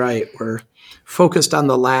exactly right. We're focused on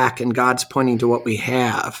the lack and God's pointing to what we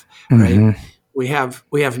have, right? Mm-hmm. We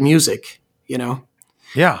have music,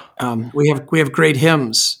 Yeah. We have great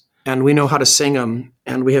hymns and we know how to sing them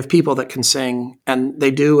and we have people that can sing and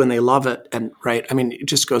they do and they love it. And right. I mean, it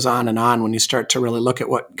just goes on and on when you start to really look at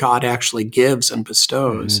what God actually gives and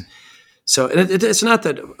bestows. Mm-hmm. So it's not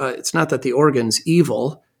that the organ's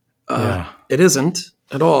evil. It isn't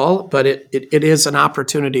at all, but it is an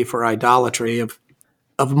opportunity for idolatry of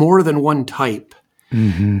more than one type.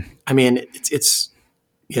 Mm-hmm. I mean, it's.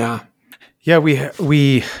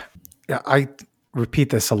 I repeat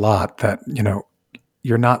this a lot that,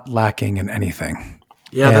 you're not lacking in anything.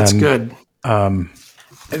 Yeah, that's good.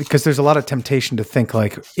 because there's a lot of temptation to think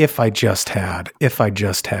like, if I just had.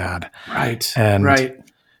 Right. And, right.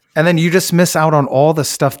 And then you just miss out on all the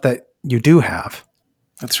stuff that you do have.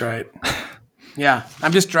 That's right. Yeah.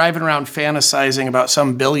 I'm just driving around fantasizing about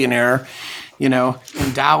some billionaire,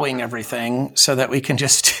 endowing everything so that we can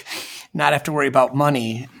just not have to worry about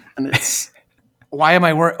money. And it's, why am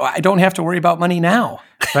I I don't have to worry about money now.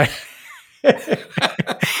 Right.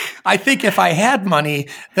 I think if I had money,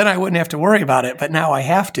 then I wouldn't have to worry about it. But now I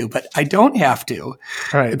have to. But I don't have to.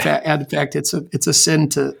 Right. In fact, it's a sin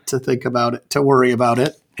to think about it, to worry about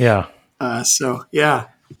it. Yeah. Yeah.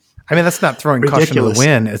 I mean, that's not throwing caution to the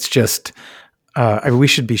wind. It's just, we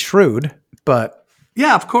should be shrewd, but.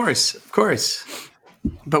 Yeah, of course.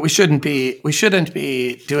 But we shouldn't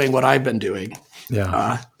be doing what I've been doing.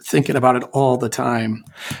 Yeah. Thinking about it all the time.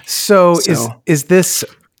 So is this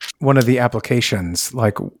one of the applications?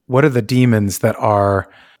 Like, what are the demons that are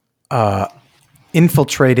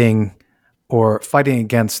infiltrating or fighting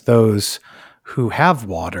against those who have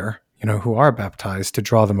water, who are baptized, to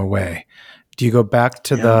draw them away? Do you go back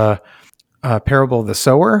to the parable of the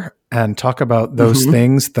sower and talk about those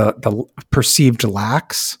things, the perceived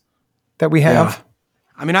lacks that we have? Yeah.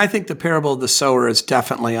 I mean, I think the parable of the sower is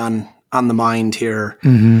definitely on the mind here.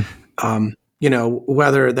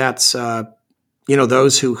 Whether that's,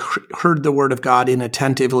 those who heard the word of God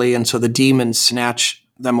inattentively, and so the demons snatch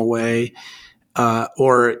them away,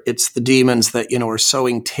 or it's the demons that, are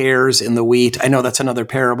sowing tares in the wheat. I know that's another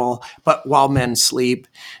parable, but while men sleep,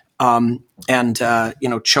 and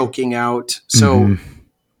choking out. So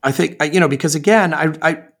I think, because again,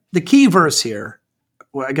 the key verse here,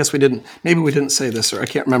 well, I guess we didn't say this, or I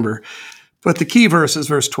can't remember, but the key verse is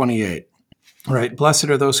verse 28, right? Blessed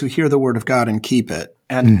are those who hear the word of God and keep it.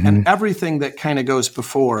 And everything that kind of goes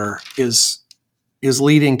before is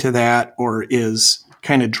leading to that, or is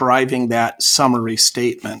kind of driving that summary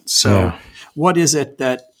statement. So what is it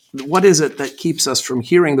that keeps us from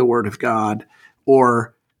hearing the word of God,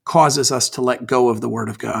 or causes us to let go of the word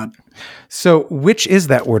of God? So which is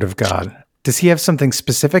that word of God? Does he have something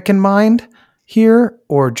specific in mind here,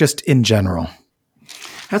 or just in general?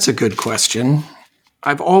 That's a good question.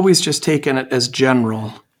 I've always just taken it as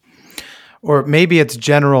general. Or maybe it's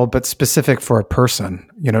general but specific for a person,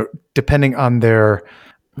 depending on their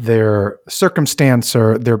circumstance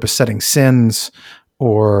or their besetting sins,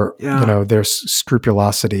 or their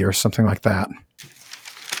scrupulosity or something like that.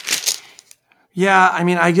 Yeah, I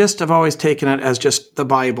mean, I just have always taken it as just the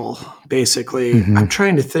Bible, basically. I'm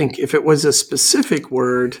trying to think if it was a specific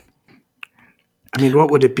word. I mean,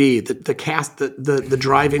 what would it be? The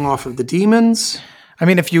driving off of the demons? I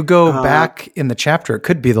mean, if you go back in the chapter, it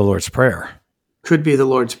could be the Lord's Prayer. Could be the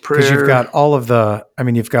Lord's Prayer. Because you've got all of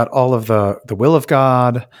the will of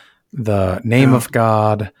God, the name of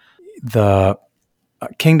God, the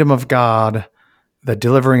kingdom of God, the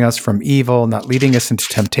delivering us from evil, not leading us into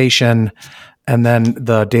temptation, and then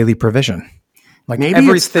the daily provision. Like maybe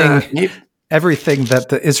everything that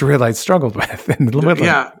the Israelites struggled with in the middle.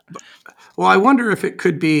 Yeah. Well, I wonder if it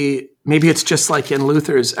could be, maybe it's just like in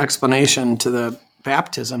Luther's explanation to the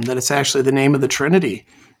baptism, that it's actually the name of the Trinity.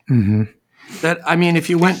 That, I mean, if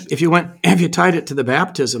you tied it to the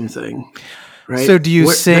baptism thing, right? So do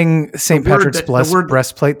you sing St. Patrick's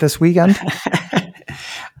breastplate this weekend?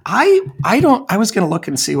 I was going to look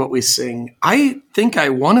and see what we sing. I think I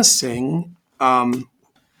want to sing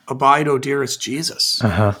Abide, O Dearest Jesus.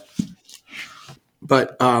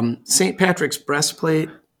 But St. Patrick's breastplate,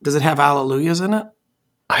 does it have alleluias in it?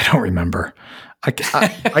 I don't remember.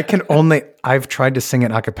 I've tried to sing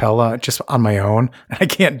it a cappella just on my own, and I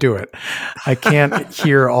can't do it. I can't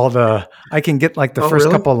hear I can get like the first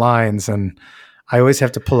couple lines, and I always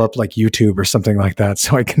have to pull up like YouTube or something like that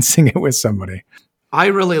so I can sing it with somebody. I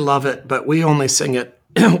really love it, but we only sing it.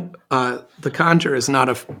 The Conjure is not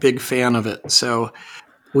a big fan of it, so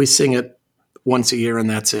we sing it once a year and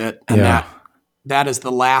that's it. And that is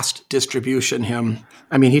the last distribution hymn.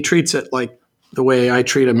 I mean, he treats it like the way I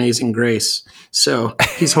treat Amazing Grace. So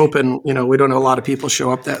he's hoping, we don't know a lot of people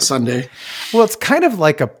show up that Sunday. Well, it's kind of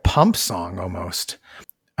like a pump song almost.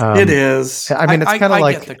 It is. I mean, it's kind of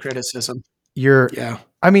like get the criticism.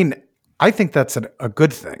 I mean, I think that's a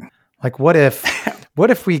good thing. Like, what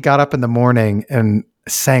if we got up in the morning and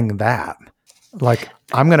sang that? Like,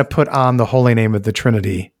 I'm going to put on the holy name of the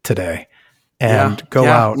Trinity today and go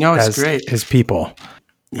out as his people.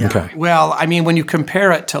 Yeah. Okay. Well, I mean, when you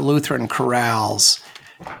compare it to Lutheran chorales,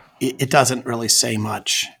 it doesn't really say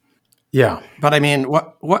much. Yeah. But I mean,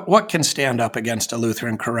 what can stand up against a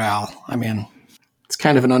Lutheran chorale? I mean, it's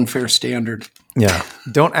kind of an unfair standard. Yeah.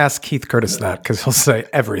 Don't ask Keith Curtis that, because he'll say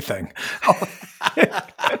everything.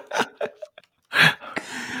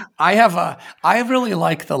 I really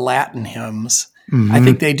like the Latin hymns. I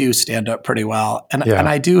think they do stand up pretty well. And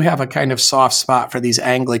I do have a kind of soft spot for these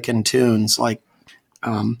Anglican tunes, but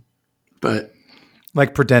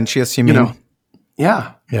like Prudentius, you mean?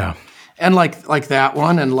 Yeah. Yeah. And like that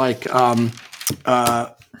one, and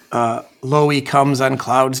Lo He Comes on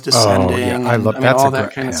Clouds Descending. Oh, yeah. I love that's all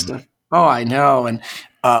that kind of stuff. Oh, I know. And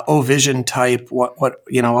O Vision Type, what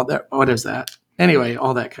is that? Anyway,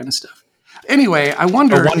 all that kind of stuff. Anyway, I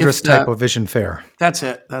wonder a wondrous type of vision fair. That's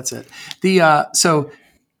it. So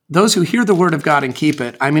those who hear the word of God and keep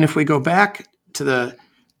it. I mean, if we go back to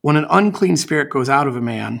when an unclean spirit goes out of a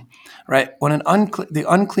man, right? When the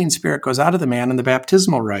unclean spirit goes out of the man in the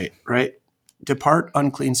baptismal rite, right? Depart,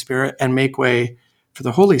 unclean spirit, and make way for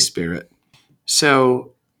the Holy Spirit.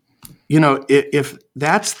 So, if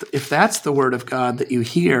that's the word of God that you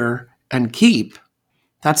hear and keep,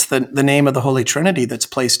 that's the name of the Holy Trinity that's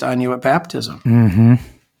placed on you at baptism. Mm-hmm.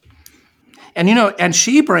 And, and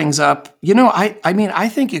she brings up, I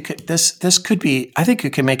think you could, this could be, I think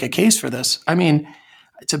you can make a case for this. I mean,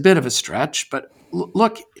 it's a bit of a stretch, but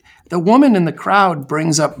look, the woman in the crowd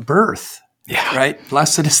brings up birth, right?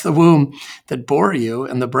 Blessed is the womb that bore you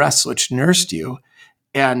and the breasts which nursed you.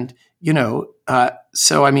 And,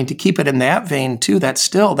 so, I mean, to keep it in that vein too, that's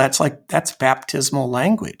baptismal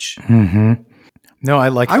language. Mm-hmm. No, I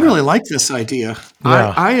really like this idea.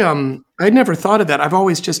 Yeah. I'd never thought of that. I've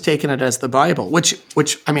always just taken it as the Bible, which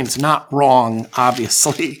I mean, it's not wrong,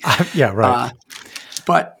 obviously. Yeah, right.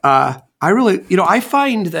 But I really, I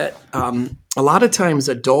find that a lot of times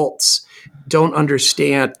adults don't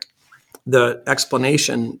understand the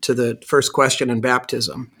explanation to the first question in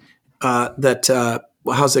baptism.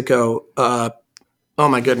 How's it go? Oh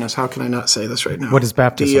my goodness, how can I not say this right now? What is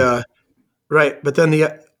baptism? Right, but then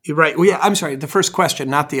right. Well, yeah, I'm sorry. The first question,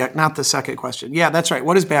 not the second question. Yeah, that's right.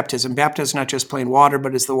 What is baptism? Baptism is not just plain water,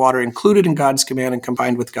 but is the water included in God's command and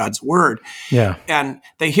combined with God's word. Yeah. And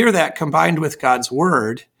they hear that combined with God's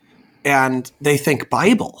word, and they think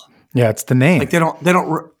Bible. Yeah, it's the name. Like they don't.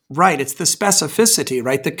 Right. It's the specificity.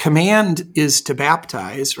 Right. The command is to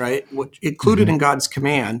baptize. Right. Included in God's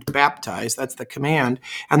command, baptize. That's the command,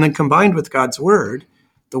 and then combined with God's word,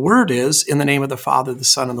 the word is in the name of the Father, the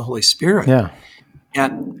Son, and the Holy Spirit. Yeah.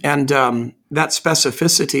 And that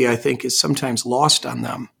specificity, I think, is sometimes lost on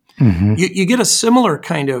them. Mm-hmm. You get a similar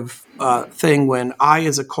kind of thing when I,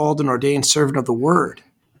 as a called and ordained servant of the Word,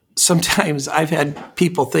 sometimes I've had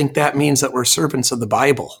people think that means that we're servants of the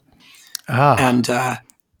Bible. And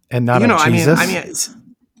not of Jesus? I mean,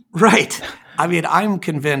 right. I mean, I'm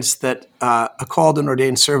convinced that a called and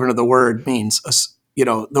ordained servant of the Word means,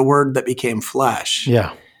 the Word that became flesh.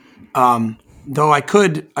 Yeah. Though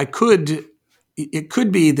it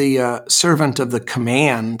could be the servant of the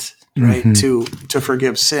command, right, to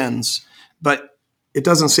forgive sins, but it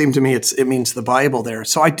doesn't seem to me it means the Bible there.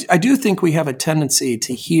 So I do think we have a tendency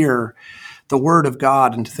to hear the Word of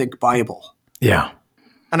God and to think Bible. Yeah,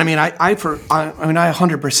 and I mean I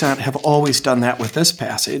 100% have always done that with this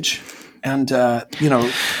passage, and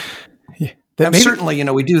certainly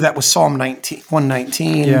we do that with Psalm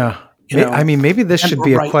 119. Yeah, I mean maybe this should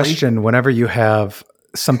be a question whenever you have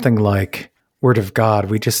something like Word of God,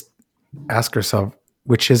 we just ask ourselves,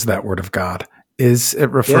 which is that Word of God? Is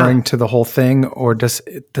it referring to the whole thing, or does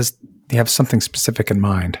he have something specific in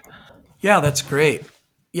mind? Yeah, that's great.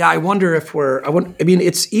 Yeah, I wonder if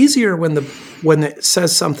it's easier when it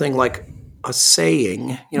says something like a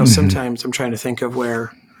saying. Sometimes I'm trying to think of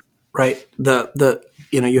where, right?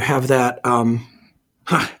 You have that.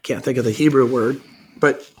 I can't think of the Hebrew word,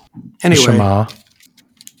 but anyway. Shema.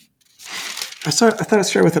 I thought it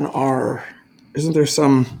started with an R. Isn't there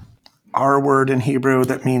some R word in Hebrew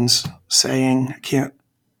that means saying?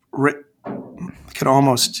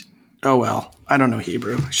 Oh well, I don't know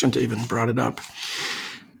Hebrew. I shouldn't have even brought it up.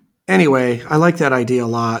 Anyway, I like that idea a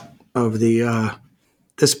lot of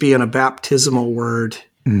this being a baptismal word.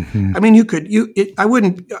 Mm-hmm. I mean, I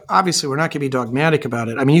wouldn't, obviously we're not going to be dogmatic about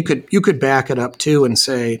it. I mean, you could back it up too and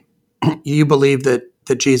say, you believe that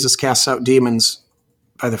Jesus casts out demons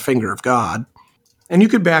by the finger of God. And you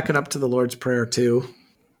could back it up to the Lord's Prayer too.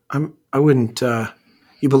 I wouldn't.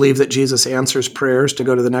 You believe that Jesus answers prayers to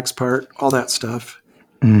go to the next part, all that stuff.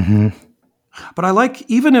 Mm-hmm. But I like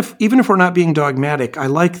even if we're not being dogmatic, I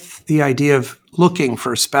like the idea of looking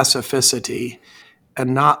for specificity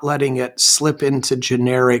and not letting it slip into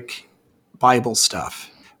generic Bible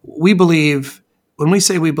stuff. When we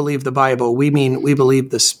say we believe the Bible, we mean we believe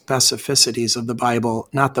the specificities of the Bible,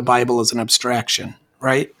 not the Bible as an abstraction,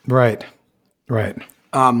 right? Right.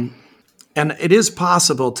 And it is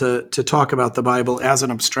possible to talk about the Bible as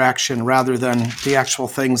an abstraction rather than the actual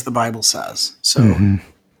things the Bible says. So,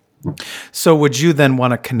 So would you then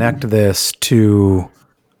want to connect this to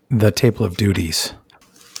the table of duties?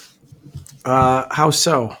 How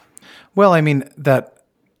so? Well, I mean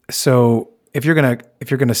so if you're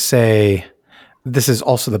gonna say this is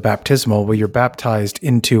also the baptismal, well, you're baptized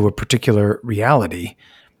into a particular reality,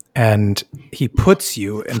 and he puts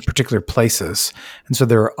you in particular places. And so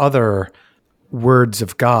there are other words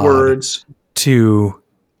of God to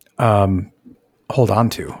hold on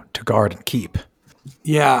to guard and keep.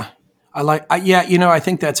 Yeah. I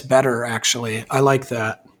think that's better, actually. I like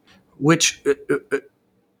that. Which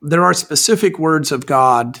there are specific words of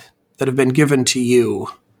God that have been given to you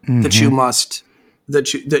that you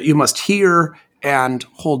must hear and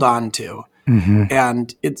hold on to.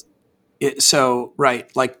 And so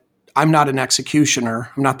right, like I'm not an executioner,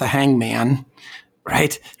 I'm not the hangman,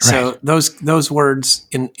 right? So those words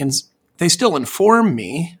they still inform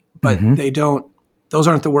me, but they don't. Those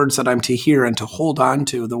aren't the words that I'm to hear and to hold on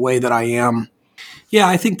to the way that I am. Yeah,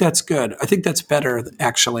 I think that's good. I think that's better,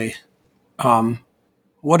 actually.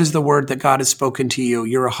 What is the word that God has spoken to you?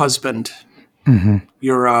 You're a husband.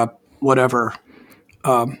 You're a whatever.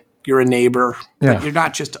 You're a neighbor. Yeah. But you're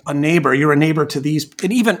not just a neighbor. You're a neighbor to these.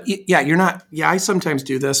 And even, you're not. Yeah, I sometimes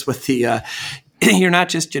do this with the, you're not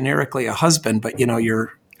just generically a husband, but,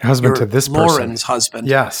 you're husband to this Lauren's person. husband.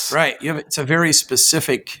 Yes. Right. It's a very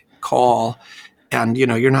specific call. And,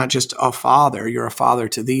 you're not just a father. You're a father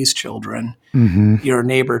to these children. You're a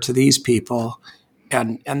neighbor to these people.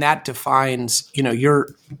 And that defines,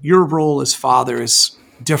 your role as father is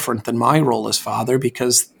different than my role as father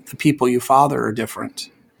because the people you father are different.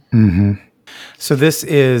 So this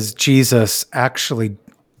is Jesus actually.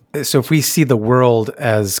 So if we see the world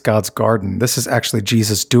as God's garden, this is actually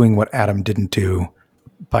Jesus doing what Adam didn't do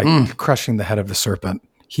by crushing the head of the serpent.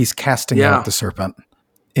 He's casting out the serpent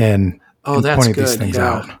and pointing these things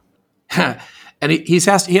out. And he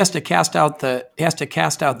has to cast out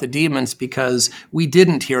the demons because we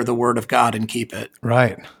didn't hear the word of God and keep it.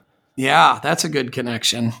 Right. Yeah, that's a good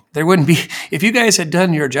connection. There wouldn't be, if you guys had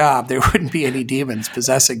done your job, there wouldn't be any demons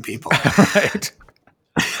possessing people. Right.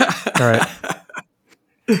 All right.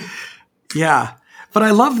 Yeah. But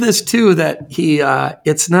I love this too, that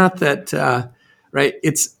it's not that, right.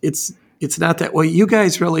 It's not that, well, you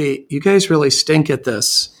guys really stink at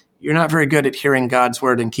this. You're not very good at hearing God's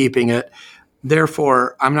word and keeping it.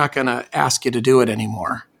 Therefore, I'm not going to ask you to do it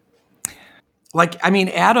anymore.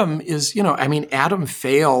 Adam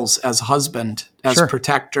fails as husband, as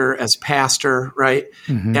protector, as pastor, right?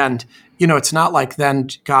 And, it's not like then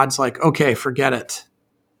God's like, okay, forget it.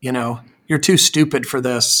 You're too stupid for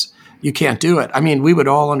this. You can't do it. We would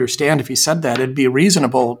all understand if he said that. It'd be a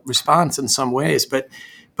reasonable response in some ways. But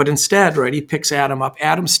instead, right, he picks Adam up.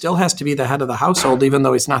 Adam still has to be the head of the household, even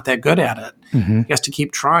though he's not that good at it. He has to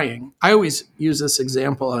keep trying. I always use this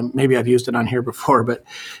example, and maybe I've used it on here before, but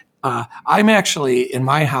I'm actually, in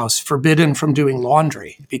my house, forbidden from doing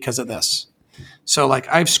laundry because of this. So,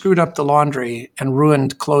 I've screwed up the laundry and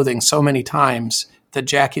ruined clothing so many times that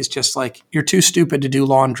Jackie's just like, you're too stupid to do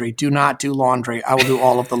laundry. Do not do laundry. I will do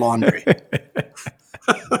all of the laundry.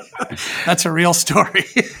 That's a real story.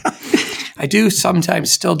 I do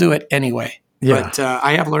sometimes still do it anyway. Yeah. But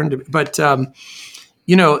I have learned to. But,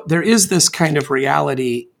 there is this kind of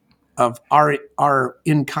reality of our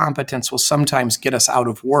incompetence will sometimes get us out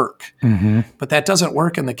of work. But that doesn't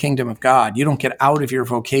work in the kingdom of God. You don't get out of your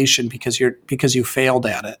vocation because you failed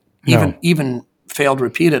at it, even failed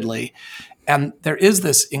repeatedly. And there is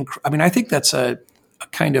this, I think that's a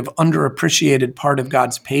kind of underappreciated part of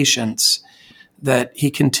God's patience, that he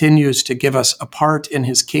continues to give us a part in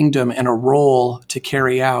his kingdom and a role to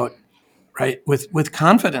carry out, right, with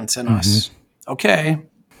confidence in us. Okay,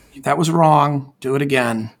 that was wrong. Do it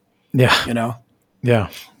again. Yeah. Yeah.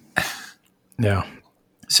 Yeah.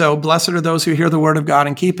 So blessed are those who hear the word of God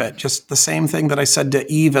and keep it. Just the same thing that I said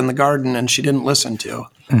to Eve in the garden and she didn't listen to.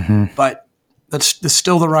 But that's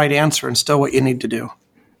still the right answer and still what you need to do.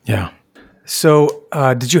 Yeah. So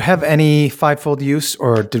did you have any fivefold use,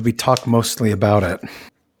 or did we talk mostly about it?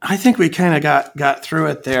 I think we kind of got through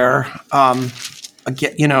it there.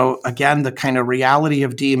 Again, the kind of reality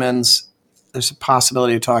of demons. There's a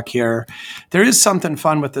possibility to talk here. There is something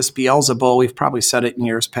fun with this Beelzebul. We've probably said it in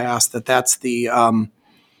years past that's the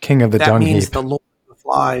king of the dung heap. That means the Lord of the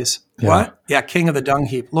Flies. Yeah. What? Yeah, king of the dung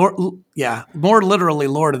heap. Lord. Yeah, more literally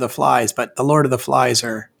Lord of the Flies, but the Lord of the Flies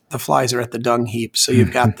are at the dung heap. So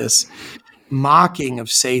you've got this mocking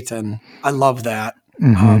of Satan. I love that.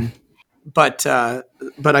 But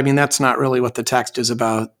that's not really what the text is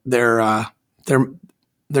about. They're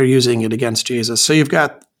using it against Jesus. So you've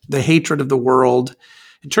got the hatred of the world.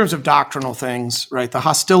 in terms of doctrinal things, right? The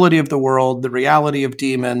hostility of the world, the reality of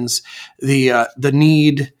demons, the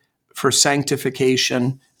need for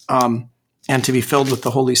sanctification, and to be filled with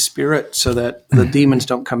the Holy Spirit so that the demons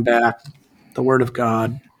don't come back, the Word of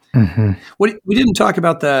God. Mm-hmm. We didn't talk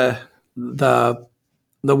about the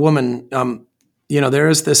woman. There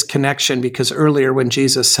is this connection because earlier when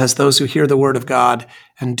Jesus says, "Those who hear the Word of God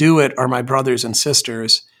and do it are my brothers and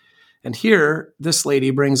sisters," and here this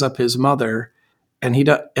lady brings up his mother, and he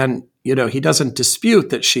doesn't dispute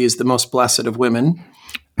that she is the most blessed of women,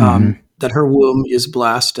 that her womb is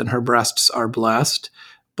blessed and her breasts are blessed,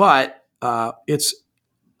 but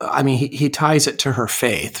he ties it to her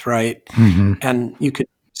faith, right? Mm-hmm. And you could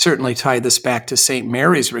certainly tie this back to St.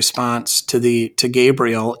 Mary's response to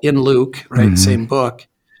Gabriel in Luke, right? Same book,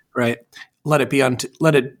 right?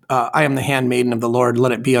 I am the handmaiden of the Lord.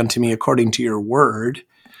 Let it be unto me according to your word,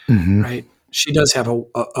 right? She does have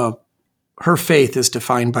her faith is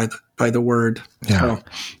defined by the word. Yeah. So,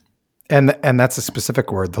 and that's a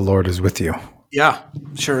specific word. The Lord is with you. Yeah,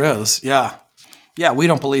 sure is. Yeah. Yeah, we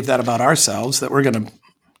don't believe that about ourselves, that we're going to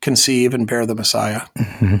conceive and bear the Messiah.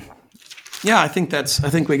 Mm-hmm. Yeah, I think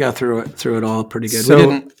we got through it all pretty good.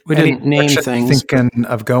 So we didn't name things. Thinking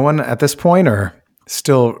of going at this point, or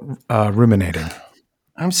still ruminating?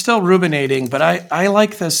 I'm still ruminating, but I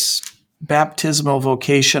like this baptismal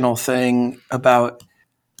vocational thing about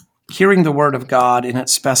hearing the Word of God in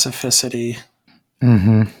its specificity.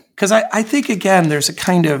 Because I think again, there's a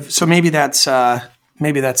kind of maybe that's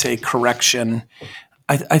a correction.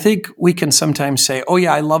 I think we can sometimes say, "Oh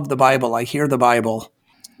yeah, I love the Bible. I hear the Bible."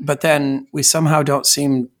 But then we somehow don't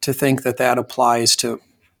seem to think that applies to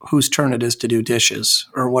whose turn it is to do dishes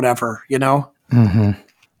or whatever,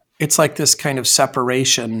 It's like this kind of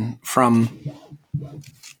separation from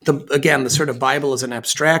the sort of Bible as an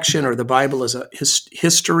abstraction or the Bible as a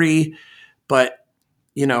history. But,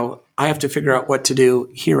 I have to figure out what to do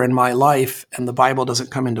here in my life, and the Bible doesn't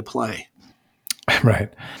come into play.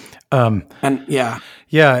 Right.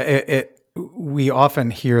 We often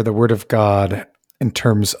hear the Word of God in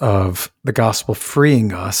terms of the gospel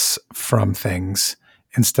freeing us from things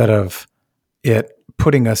instead of it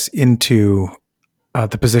putting us into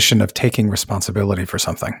the position of taking responsibility for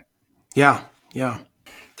something. Yeah, yeah.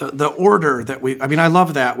 The order that I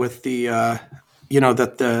love that with the,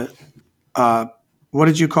 what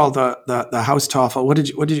did you call the Haustafel?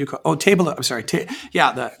 What did you call? Oh, table. I'm sorry.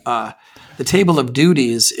 The table of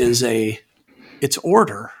duties is it's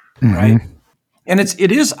order, right? And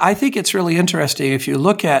it is. I think it's really interesting if you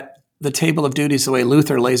look at the table of duties the way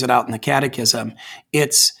Luther lays it out in the Catechism.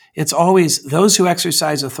 It's always those who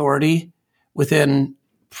exercise authority within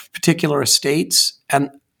particular estates and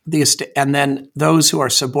then those who are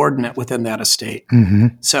subordinate within that estate.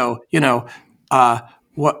 So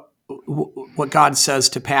what God says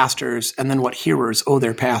to pastors, and then what hearers owe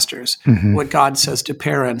their pastors. What God says to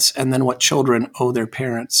parents, and then what children owe their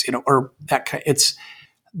parents. Or it's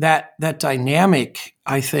that dynamic.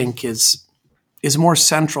 I think is more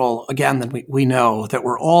central again than we know, that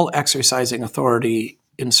we're all exercising authority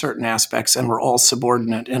in certain aspects, and we're all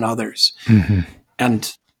subordinate in others,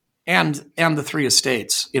 and the three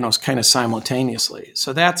estates, kind of simultaneously.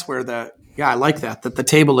 So that's where I like that the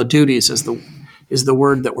table of duties is the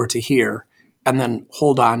word that we're to hear and then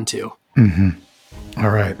hold on to. All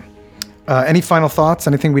right. Any final thoughts?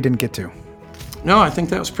 Anything we didn't get to? No, I think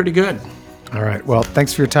that was pretty good. All right. Well,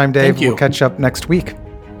 thanks for your time, Dave. Thank you. We'll catch up next week.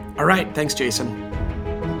 All right. Thanks, Jason.